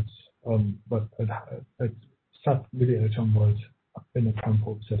 360 hertz, but at sub-millielectron volts in a pump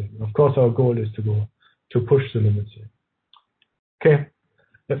probe setting. Of course, our goal is to push the limits here. Okay,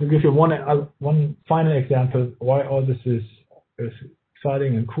 let me give you one final example why all this is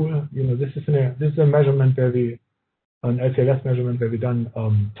exciting and cool. You know, this is a measurement where an LCLS measurement where we done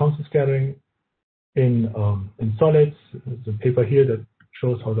Thomson scattering in solids. There's a paper here that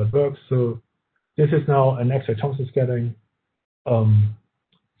shows how that works. So this is now an X-ray Thomson scattering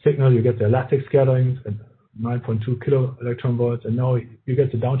signal. You get the elastic scattering at 9.2 kilo electron volts, and now you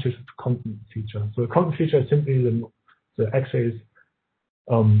get the downshift Compton feature. So the Compton feature is simply the X-rays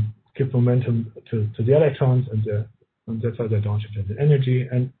give momentum to the electrons, and that's why they're downshifted in energy.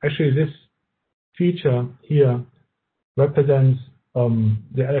 And actually, this feature here represents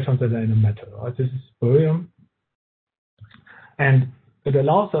the electrons that are in a metal. Right? This is beryllium, and it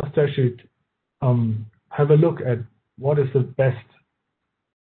allows us to actually have a look at what is the best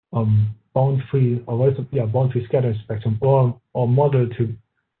bound-free or what is the bound-free scattering spectrum or model to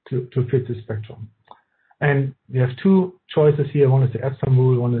fit the spectrum. And we have two choices here. One is the Epstein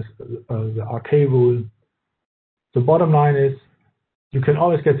rule, one is the RK rule. The bottom line is you can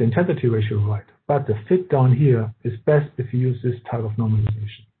always get the intensity ratio right, but the fit down here is best if you use this type of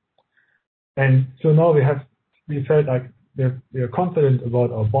normalization. And so now we felt like we are confident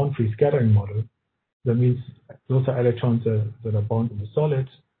about our bound-free scattering model. That means those are electrons that are bound in the solid.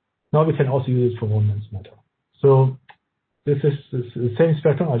 Now we can also use it for one-length matter. So this is the same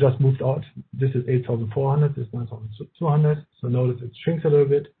spectrum. I just moved out. This is 8,400. This is 9,200. So notice it shrinks a little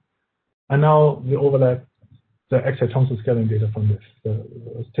bit. And now we overlap the X-ray-Thompson scattering data from this. It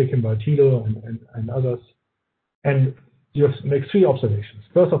was taken by Tilo and others. And you make three observations.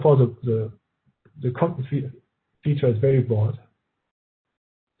 First of all, the content feature is very broad.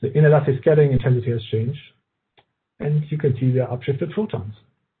 The inelastic scattering intensity has changed. And you can see the upshifted photons.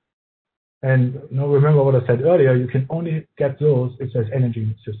 And now remember what I said earlier, you can only get those if there's energy in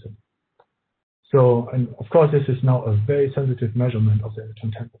the system. So, and of course, this is now a very sensitive measurement of the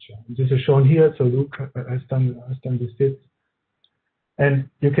electron temperature. And this is shown here, so Luke has done this bit. And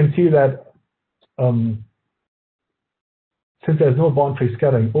you can see that since there's no bound-free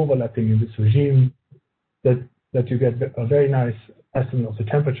scattering overlapping in this regime, that you get a very nice estimate of the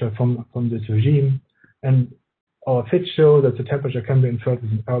temperature from this regime. And our fits show that the temperature can be inferred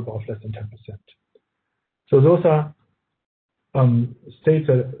with an error bar of less than 10%. So those are states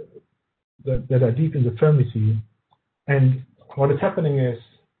that are deep in the Fermi sea. And what is happening is,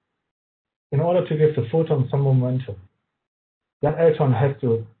 in order to give the photon some momentum, that electron has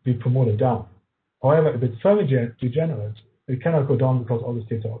to be promoted down. However, if it's Fermi degenerate, it cannot go down because all the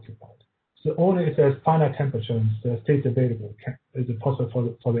states are occupied. So only if there's finite temperature and there's states available is it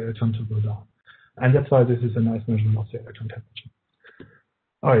possible for the electron to go down. And that's why this is a nice measurement of the electron temperature.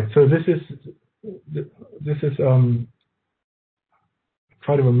 All right, so this is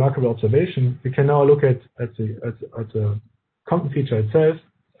quite a remarkable observation. We can now look at the Compton feature itself.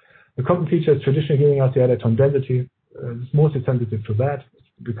 The Compton feature is traditionally giving us the electron density. It's mostly sensitive to that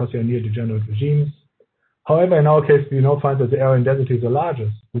because they are near degenerate regimes. However, in our case, we now find that the area and density is the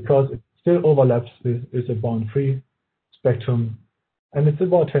largest because it still overlaps with a bound-free spectrum, and it's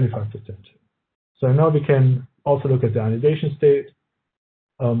about 25%. So now we can also look at the ionization state,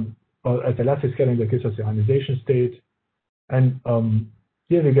 or at the elastic scattering that gives us the ionization state. And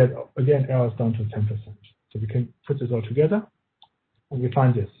here we get, again, errors down to 10%. So we can put this all together, and we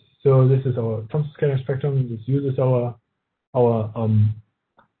find this. So this is our Thompson scattering spectrum. This uses our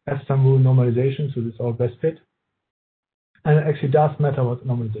F-sum rule normalization, so this is our best fit. And it actually does matter what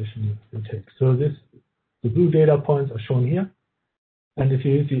normalization you take. So the blue data points are shown here. And if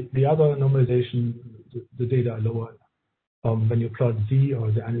you use the other normalization, the data are lower when you plot Z,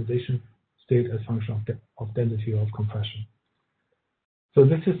 or the ionization state, as a function of density or of compression. So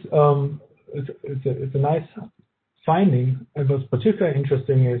this is it's a nice finding. And what's particularly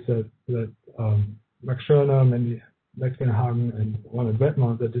interesting is that Max Schörner, Max Van Hagen, and Ronald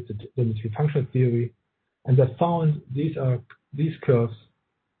Redmond that did the density function theory, and they found these curves.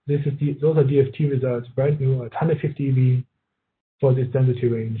 Those are DFT results, brand new at 150 eV for this density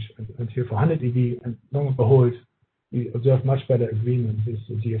range, and here for 100 eV. And long and behold, we observe much better agreement with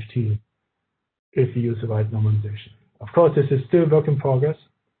the DFT if we use the right normalization. Of course, this is still work in progress.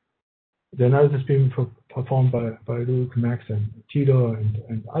 The analysis is being performed by Luke, Max, and Tito,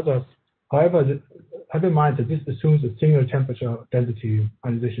 and others. However, have in mind that this assumes a single temperature density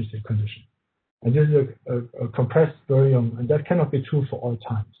ionization state condition. And this is a compressed barium, and that cannot be true for all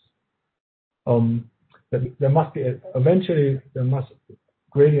times. There must be eventually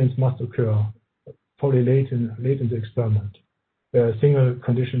gradients must occur, probably late in the experiment, where a single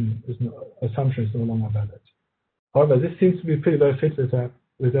condition assumption is no longer valid. However, this seems to be pretty well fit with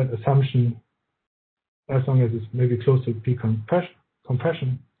that assumption, as long as it's maybe close to peak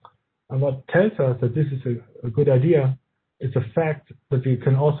compression. And what tells us that this is a good idea is the fact that we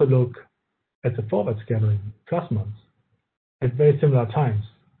can also look at the forward scattering plasmons at very similar times.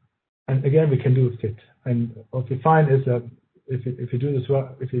 And again, we can do a fit. And what we find is that if you do this,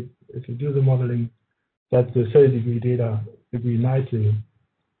 if you do the modeling, that the 30-degree data agree nicely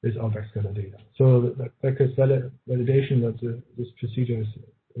with our backscatter data. So that is validation that this procedure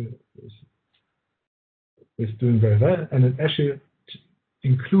is doing very well, and it actually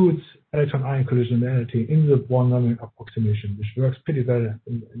includes electron-ion collisionality in the Born-Mermin approximation, which works pretty well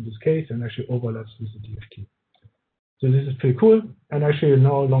in this case and actually overlaps with the DFT. So this is pretty cool. And actually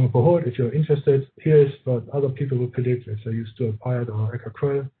now long behold, if you're interested, here's what other people would predict if they use Stuart Pyott or Eka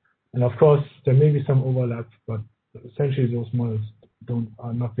Kröll. And of course, there may be some overlap, but essentially those models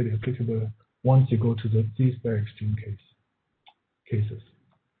are not really applicable once you go to these very extreme cases.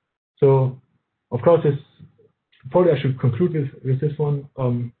 So of course, probably I should conclude with this one,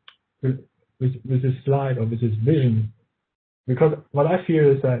 with this slide or with this vision, because what I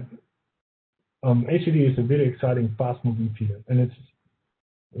feel is that HED is a really exciting, fast-moving field, and it's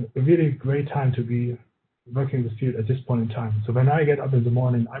a really great time to be working in this field at this point in time. So when I get up in the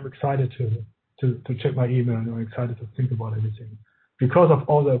morning, I'm excited to check my email, and I'm excited to think about everything because of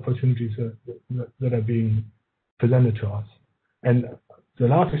all the opportunities that are being presented to us. And the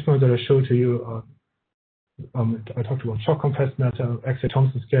last experiment that I showed to you, I talked about shock compressed matter, X-ray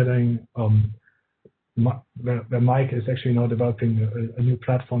Thompson scattering, where Mike is actually now developing a new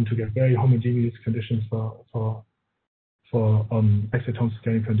platform to get very homogeneous conditions for X-ray Thompson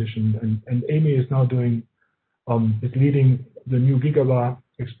scattering condition. And Amy is now doing, is leading the new gigabar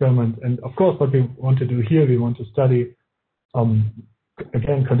experiment. And of course, what we want to do here, we want to study,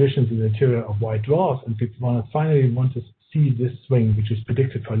 again, conditions in the interior of white dwarfs. And we finally want to see this swing, which is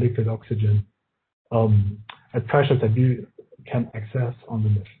predicted for liquid oxygen at pressures that we can access on the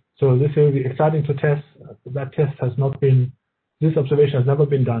NIF. So this will be exciting to test. That test has not been, this observation has never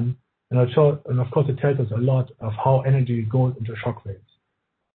been done. And of course, it tells us a lot of how energy goes into shock waves.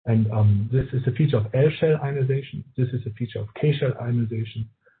 And this is a feature of L-shell ionization. This is a feature of K-shell ionization.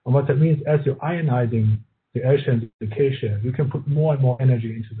 And what that means, as you're ionizing the L-shell and the K-shell, you can put more and more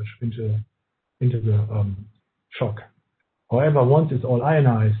energy into the shock. However, once it's all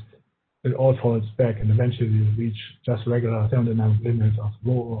ionized, it all falls back, and eventually you reach just regular thermodynamic limits of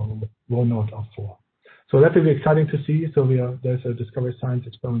rho naught of 4. So that will be exciting to see. So there's a discovery science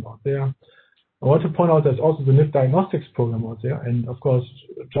experiment out there. I want to point out there's also the NIF diagnostics program out there, and of course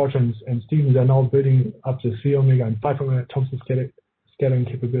George and Stevens are now building up the 3 omega and 5 omega Thompson scattering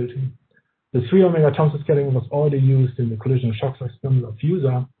capability. The 3 omega Thompson scattering was already used in the collision shock experiment of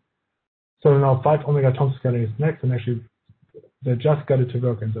FUSA. So now 5 omega Thompson scattering is next, and actually they just got it to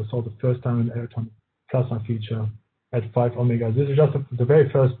work, and they saw the first time an electron plasma feature at 5 omega. This is just the very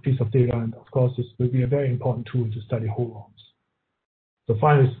first piece of data, and of course this will be a very important tool to study whole worms. So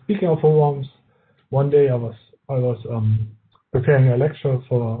finally, speaking of whole worms, one day I was preparing a lecture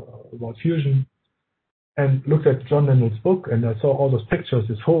about fusion and looked at John Lennon's book, and I saw all those pictures,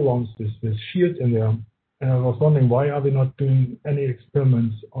 these whole worms, this shield in there, and I was wondering, why are we not doing any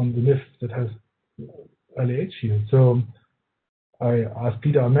experiments on the NIF that has LAH shield? So I asked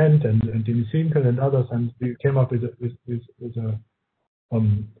Peter Ament and Denis Siegfried and others, and we came up with a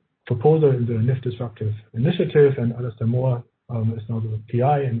proposal in the NIF Disruptive Initiative, and Alistair Moore is now the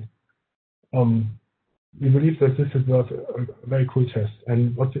PI, and we believe that this is a very cool test.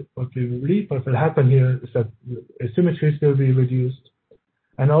 And what we believe what will happen here is that asymmetries will be reduced,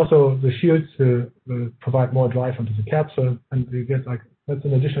 and also the shields will provide more drive onto the capsule, and we get that's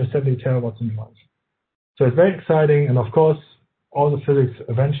an additional 70 terawatts in drive. So it's very exciting, and of course, all the physics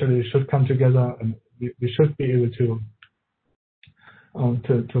eventually should come together, and we should be able to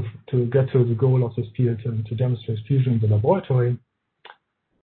get to the goal of this field to demonstrate fusion in the laboratory.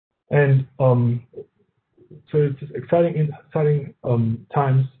 And so it's exciting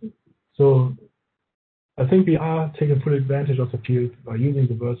times. So I think we are taking full advantage of the field by using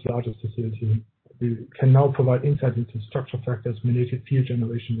the world's largest facility. We can now provide insight into structure factors, mediated field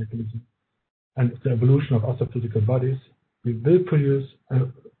generation mechanism, and the evolution of other physical bodies. We will produce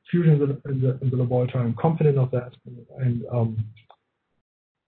fusion in the laboratory. I'm confident of that, and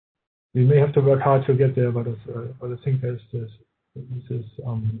we may have to work hard to get there, but I think this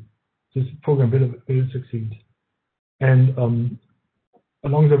program will succeed. And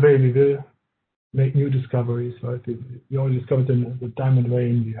along the way, we will make new discoveries. Right? We already discovered the diamond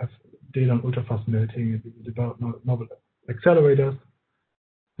rain. We have data on ultrafast melting. We developed novel accelerators.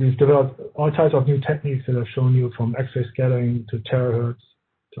 We've developed all types of new techniques that I've shown you, from X-ray scattering to terahertz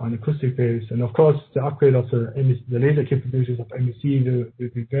to acoustic waves. And of course, the upgrade of the laser capabilities of MEC will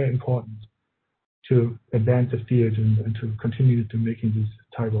be very important to advance the field and to continue to making these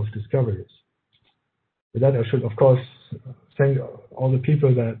type of discoveries. With that, I should, of course, thank all the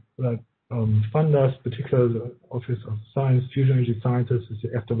people that fund us, particularly the Office of Science, Fusion Energy Sciences, the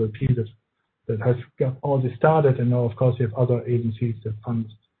FWP that has got all this started, and now, of course, we have other agencies that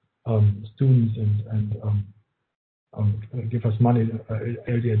fund students and give us money,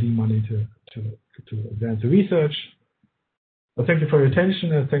 LDRD money to advance the research. Well, thank you for your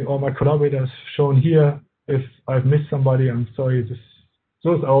attention. I thank all my collaborators shown here. If I've missed somebody, I'm sorry.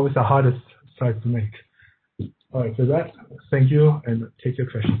 Those are always the hardest slides to make. All right, with that, thank you, and take your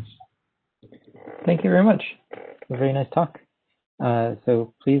questions. Thank you very much. A very nice talk.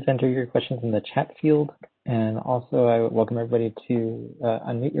 So please enter your questions in the chat field. And also, I would welcome everybody to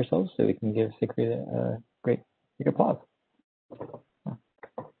unmute yourselves so we can give Siegfried a great big applause.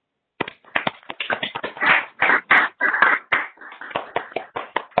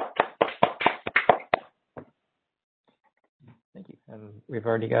 Thank you. And we've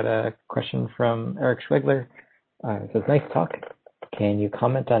already got a question from Eric Schwegler. It says, nice talk. Can you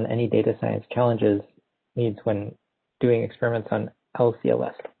comment on any data science challenges needs when doing experiments on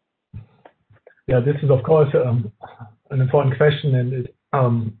LCLS? Yeah, this is of course an important question,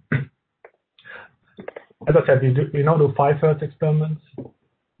 and as I said, we now do 5 Hertz experiments.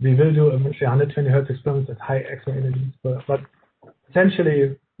 We will do eventually 120 Hertz experiments at high X-ray energies. But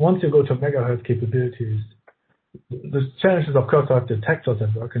essentially, once you go to megahertz capabilities, the challenge is, of course, to have detectors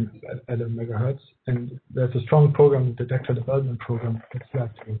that work at a megahertz. And there's a strong program, detector development program,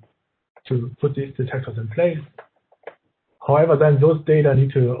 to put these detectors in place. However, then those data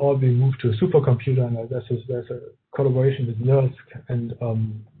need to all be moved to a supercomputer, and there's a collaboration with NERSC, and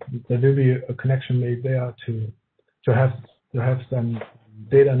there will be a connection made there to have some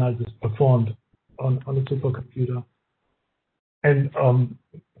data analysis performed on a supercomputer. And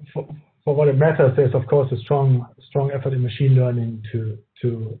for what it matters, there's of course a strong effort in machine learning to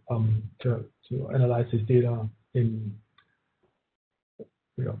analyze this data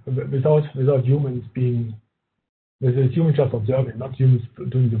without humans being. This is humans just observing, not humans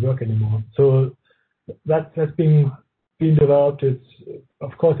doing the work anymore. So that's being developed. It's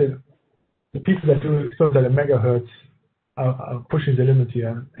of course the people that do experiments at a megahertz are pushing the limit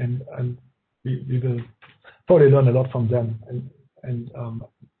here, and we will probably learn a lot from them and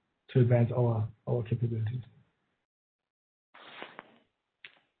to advance our capabilities.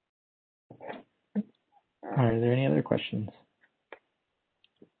 Are there any other questions?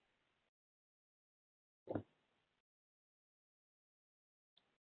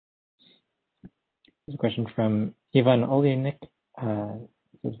 There's a question from Ivan Olejnik.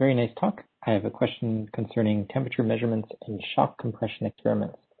 This is very nice talk. I have a question concerning temperature measurements in shock compression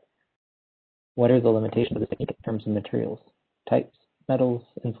experiments. What are the limitations of this technique in terms of materials, types, metals,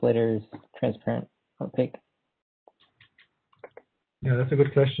 insulators, transparent, opaque? Yeah, that's a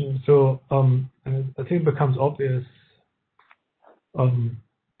good question. So I think it becomes obvious. So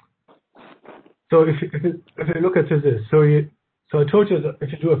if you look at this, so I told you that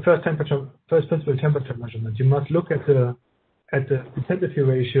if you do a first principle temperature measurement, you must look at the intensity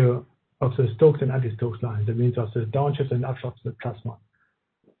ratio of the Stokes and anti-Stokes lines. That means of the downshift and upshift of the plasma.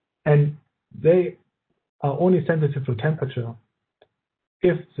 And they are only sensitive to temperature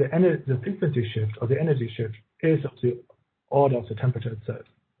if the frequency shift or the energy shift is of the order of the temperature itself.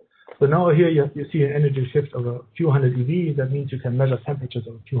 So now here you see an energy shift of a few hundred eV. That means you can measure temperatures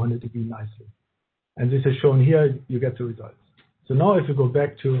of a few hundred eV nicely. And this is shown here, you get the results. So now if you go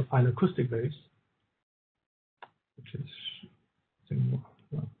back to an acoustic waves, which is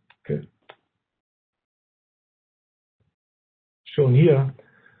okay, shown here.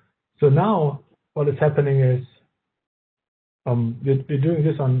 So now what is happening is we're doing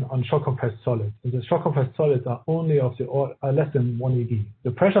this on shock compressed solids. And the shock compressed solids are only are less than 1 eV.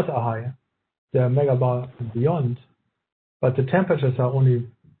 The pressures are high, they're megabar and beyond, but the temperatures are only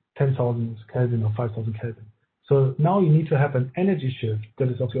 10,000 Kelvin or 5,000 Kelvin. So now you need to have an energy shift that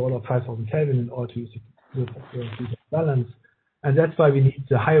is of the order of 5,000 Kelvin in order to use the balance. And that's why we need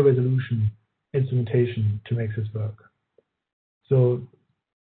the high resolution instrumentation to make this work. So,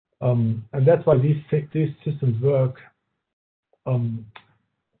 and that's why these systems work in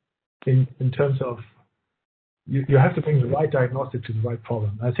terms of you have to bring the right diagnostic to the right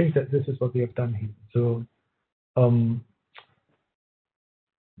problem. I think that this is what we have done here. So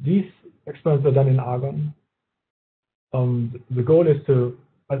these experiments are done in argon. The goal is to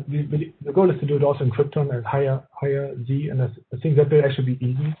do it also in krypton at higher Z, and I think that will actually be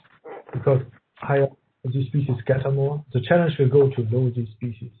easy because higher Z species scatter more. The challenge will go to low Z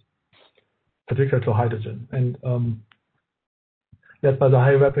species, particularly to hydrogen, and that's why the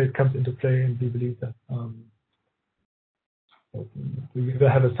high rep rate comes into play, and we believe that we will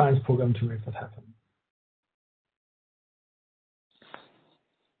have a science program to make that happen.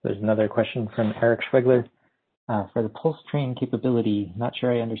 There's another question from Eric Schwegler. For the pulse train capability, not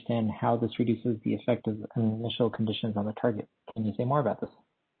sure I understand how this reduces the effect of initial conditions on the target. Can you say more about this?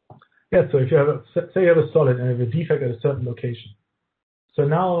 Yeah, so if you have say you have a solid and you have a defect at a certain location. So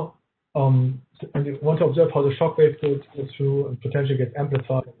now, and you want to observe how the shock wave goes through and potentially gets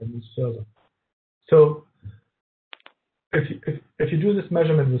amplified and moves further. So if you do this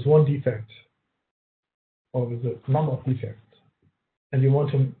measurement with one defect or with a number of defects, and you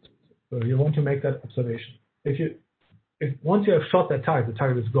want to make that observation. Once you have shot that target, the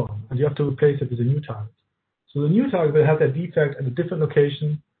target is gone, and you have to replace it with a new target. So the new target will have that defect at a different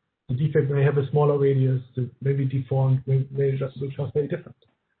location. The defect may have a smaller radius, maybe deformed, may just look very different.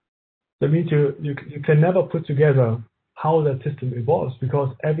 That means you can never put together how that system evolves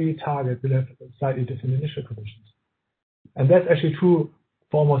because every target will have slightly different initial conditions. And that's actually true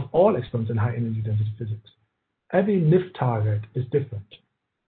for almost all experiments in high energy density physics. Every NIF target is different.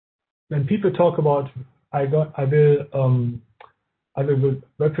 When people talk about I will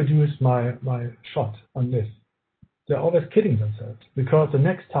reproduce my shot on this, they're always kidding themselves because the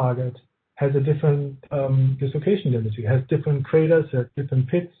next target has a different dislocation density, has different craters, has different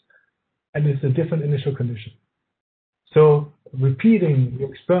pits, and it's a different initial condition. So repeating the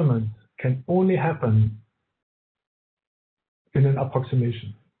experiment can only happen in an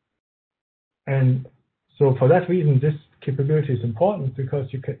approximation. And so for that reason, this capability is important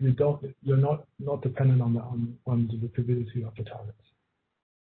because you're not dependent on the repeatability of the targets.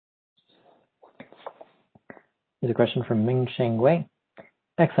 Here's a question from Ming Sheng Wei.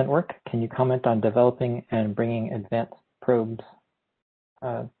 Excellent work. Can you comment on developing and bringing advanced probes,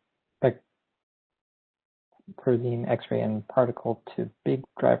 like protein, X-ray, and particle to big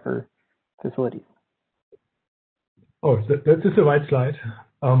driver facilities? Oh, this is the right slide.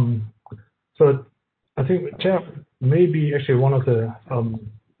 So I think Chair may be actually one of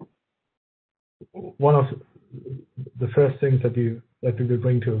the first things that we will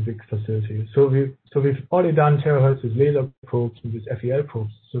bring to a big facility. So we've already done terahertz with laser probes and with FEL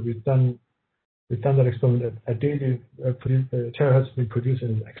probes. So we've done that experiment at daily terahertz being produced in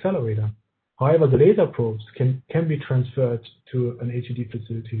an accelerator. However, the laser probes can be transferred to an HED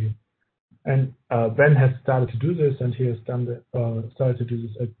facility. And Ben has started to do this, and he has started to do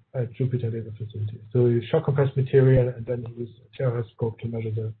this at Jupiter Laser Facility. So you shock compress material, and then you use a terahertz probe to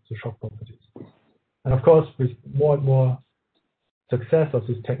measure the shock properties. And of course, with more and more success of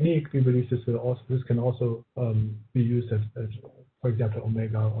this technique, we believe this can also be used as, for example,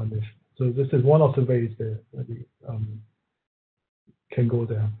 omega or NIF. So this is one of the ways that we can go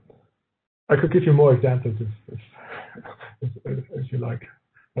there. I could give you more examples if you like.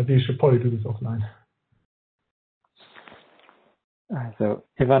 But we should probably do this offline. So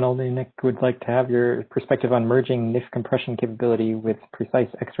Ivan Olejnik would like to have your perspective on merging NIF compression capability with precise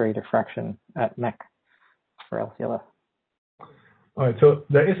X-ray diffraction at MEC for LCLF. All right, so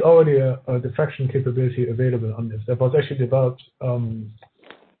there is already a diffraction capability available on this. That was actually developed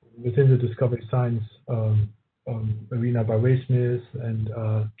within the discovery science arena by Ray Smith and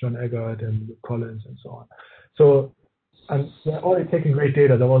John Eggert and Luke Collins and so on. So, and they're already taking great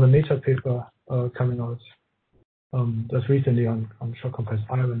data. There was a Nature paper coming out just recently on shock compressed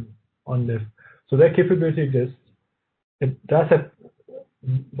iron on this. So that capability exists. It does have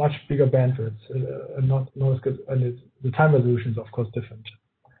much bigger bandwidth, and not as good, and the time resolution is of course different.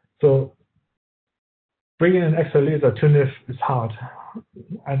 So bringing an extra laser to NIF is hard.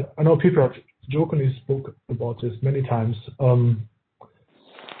 And I know people have jokingly spoke about this many times.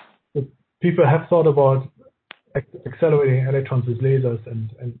 But people have thought about accelerating electrons with lasers and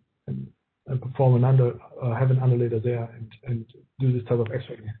perform have an underlayer there and do this type of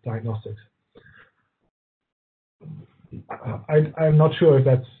X-ray diagnostics. I'm not sure if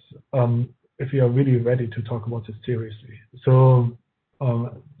that's if we are really ready to talk about this seriously. So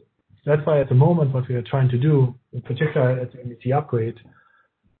that's why at the moment what we are trying to do, in particular at the MET upgrade,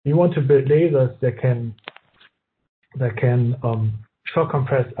 we want to build lasers that can shock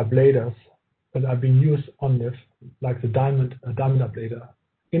compress ablators that are being used on NIF, like the diamond ablator,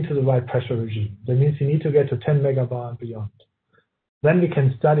 into the right pressure regime. That means you need to get to 10 megabar and beyond. Then we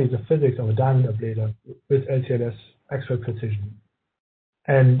can study the physics of a diamond ablator with LCLS X-ray precision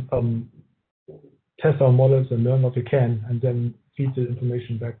and test our models and learn what we can, and then feed the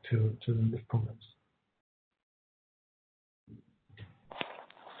information back to the NIF programs.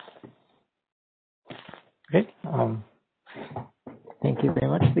 Great. Thank you very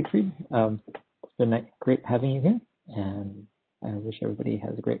much, Siegfried. It's been great having you here, and I wish everybody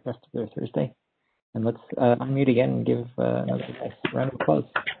has a great rest of their Thursday. And let's unmute again and give another nice round of applause.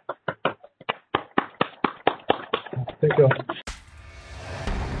 Thank you.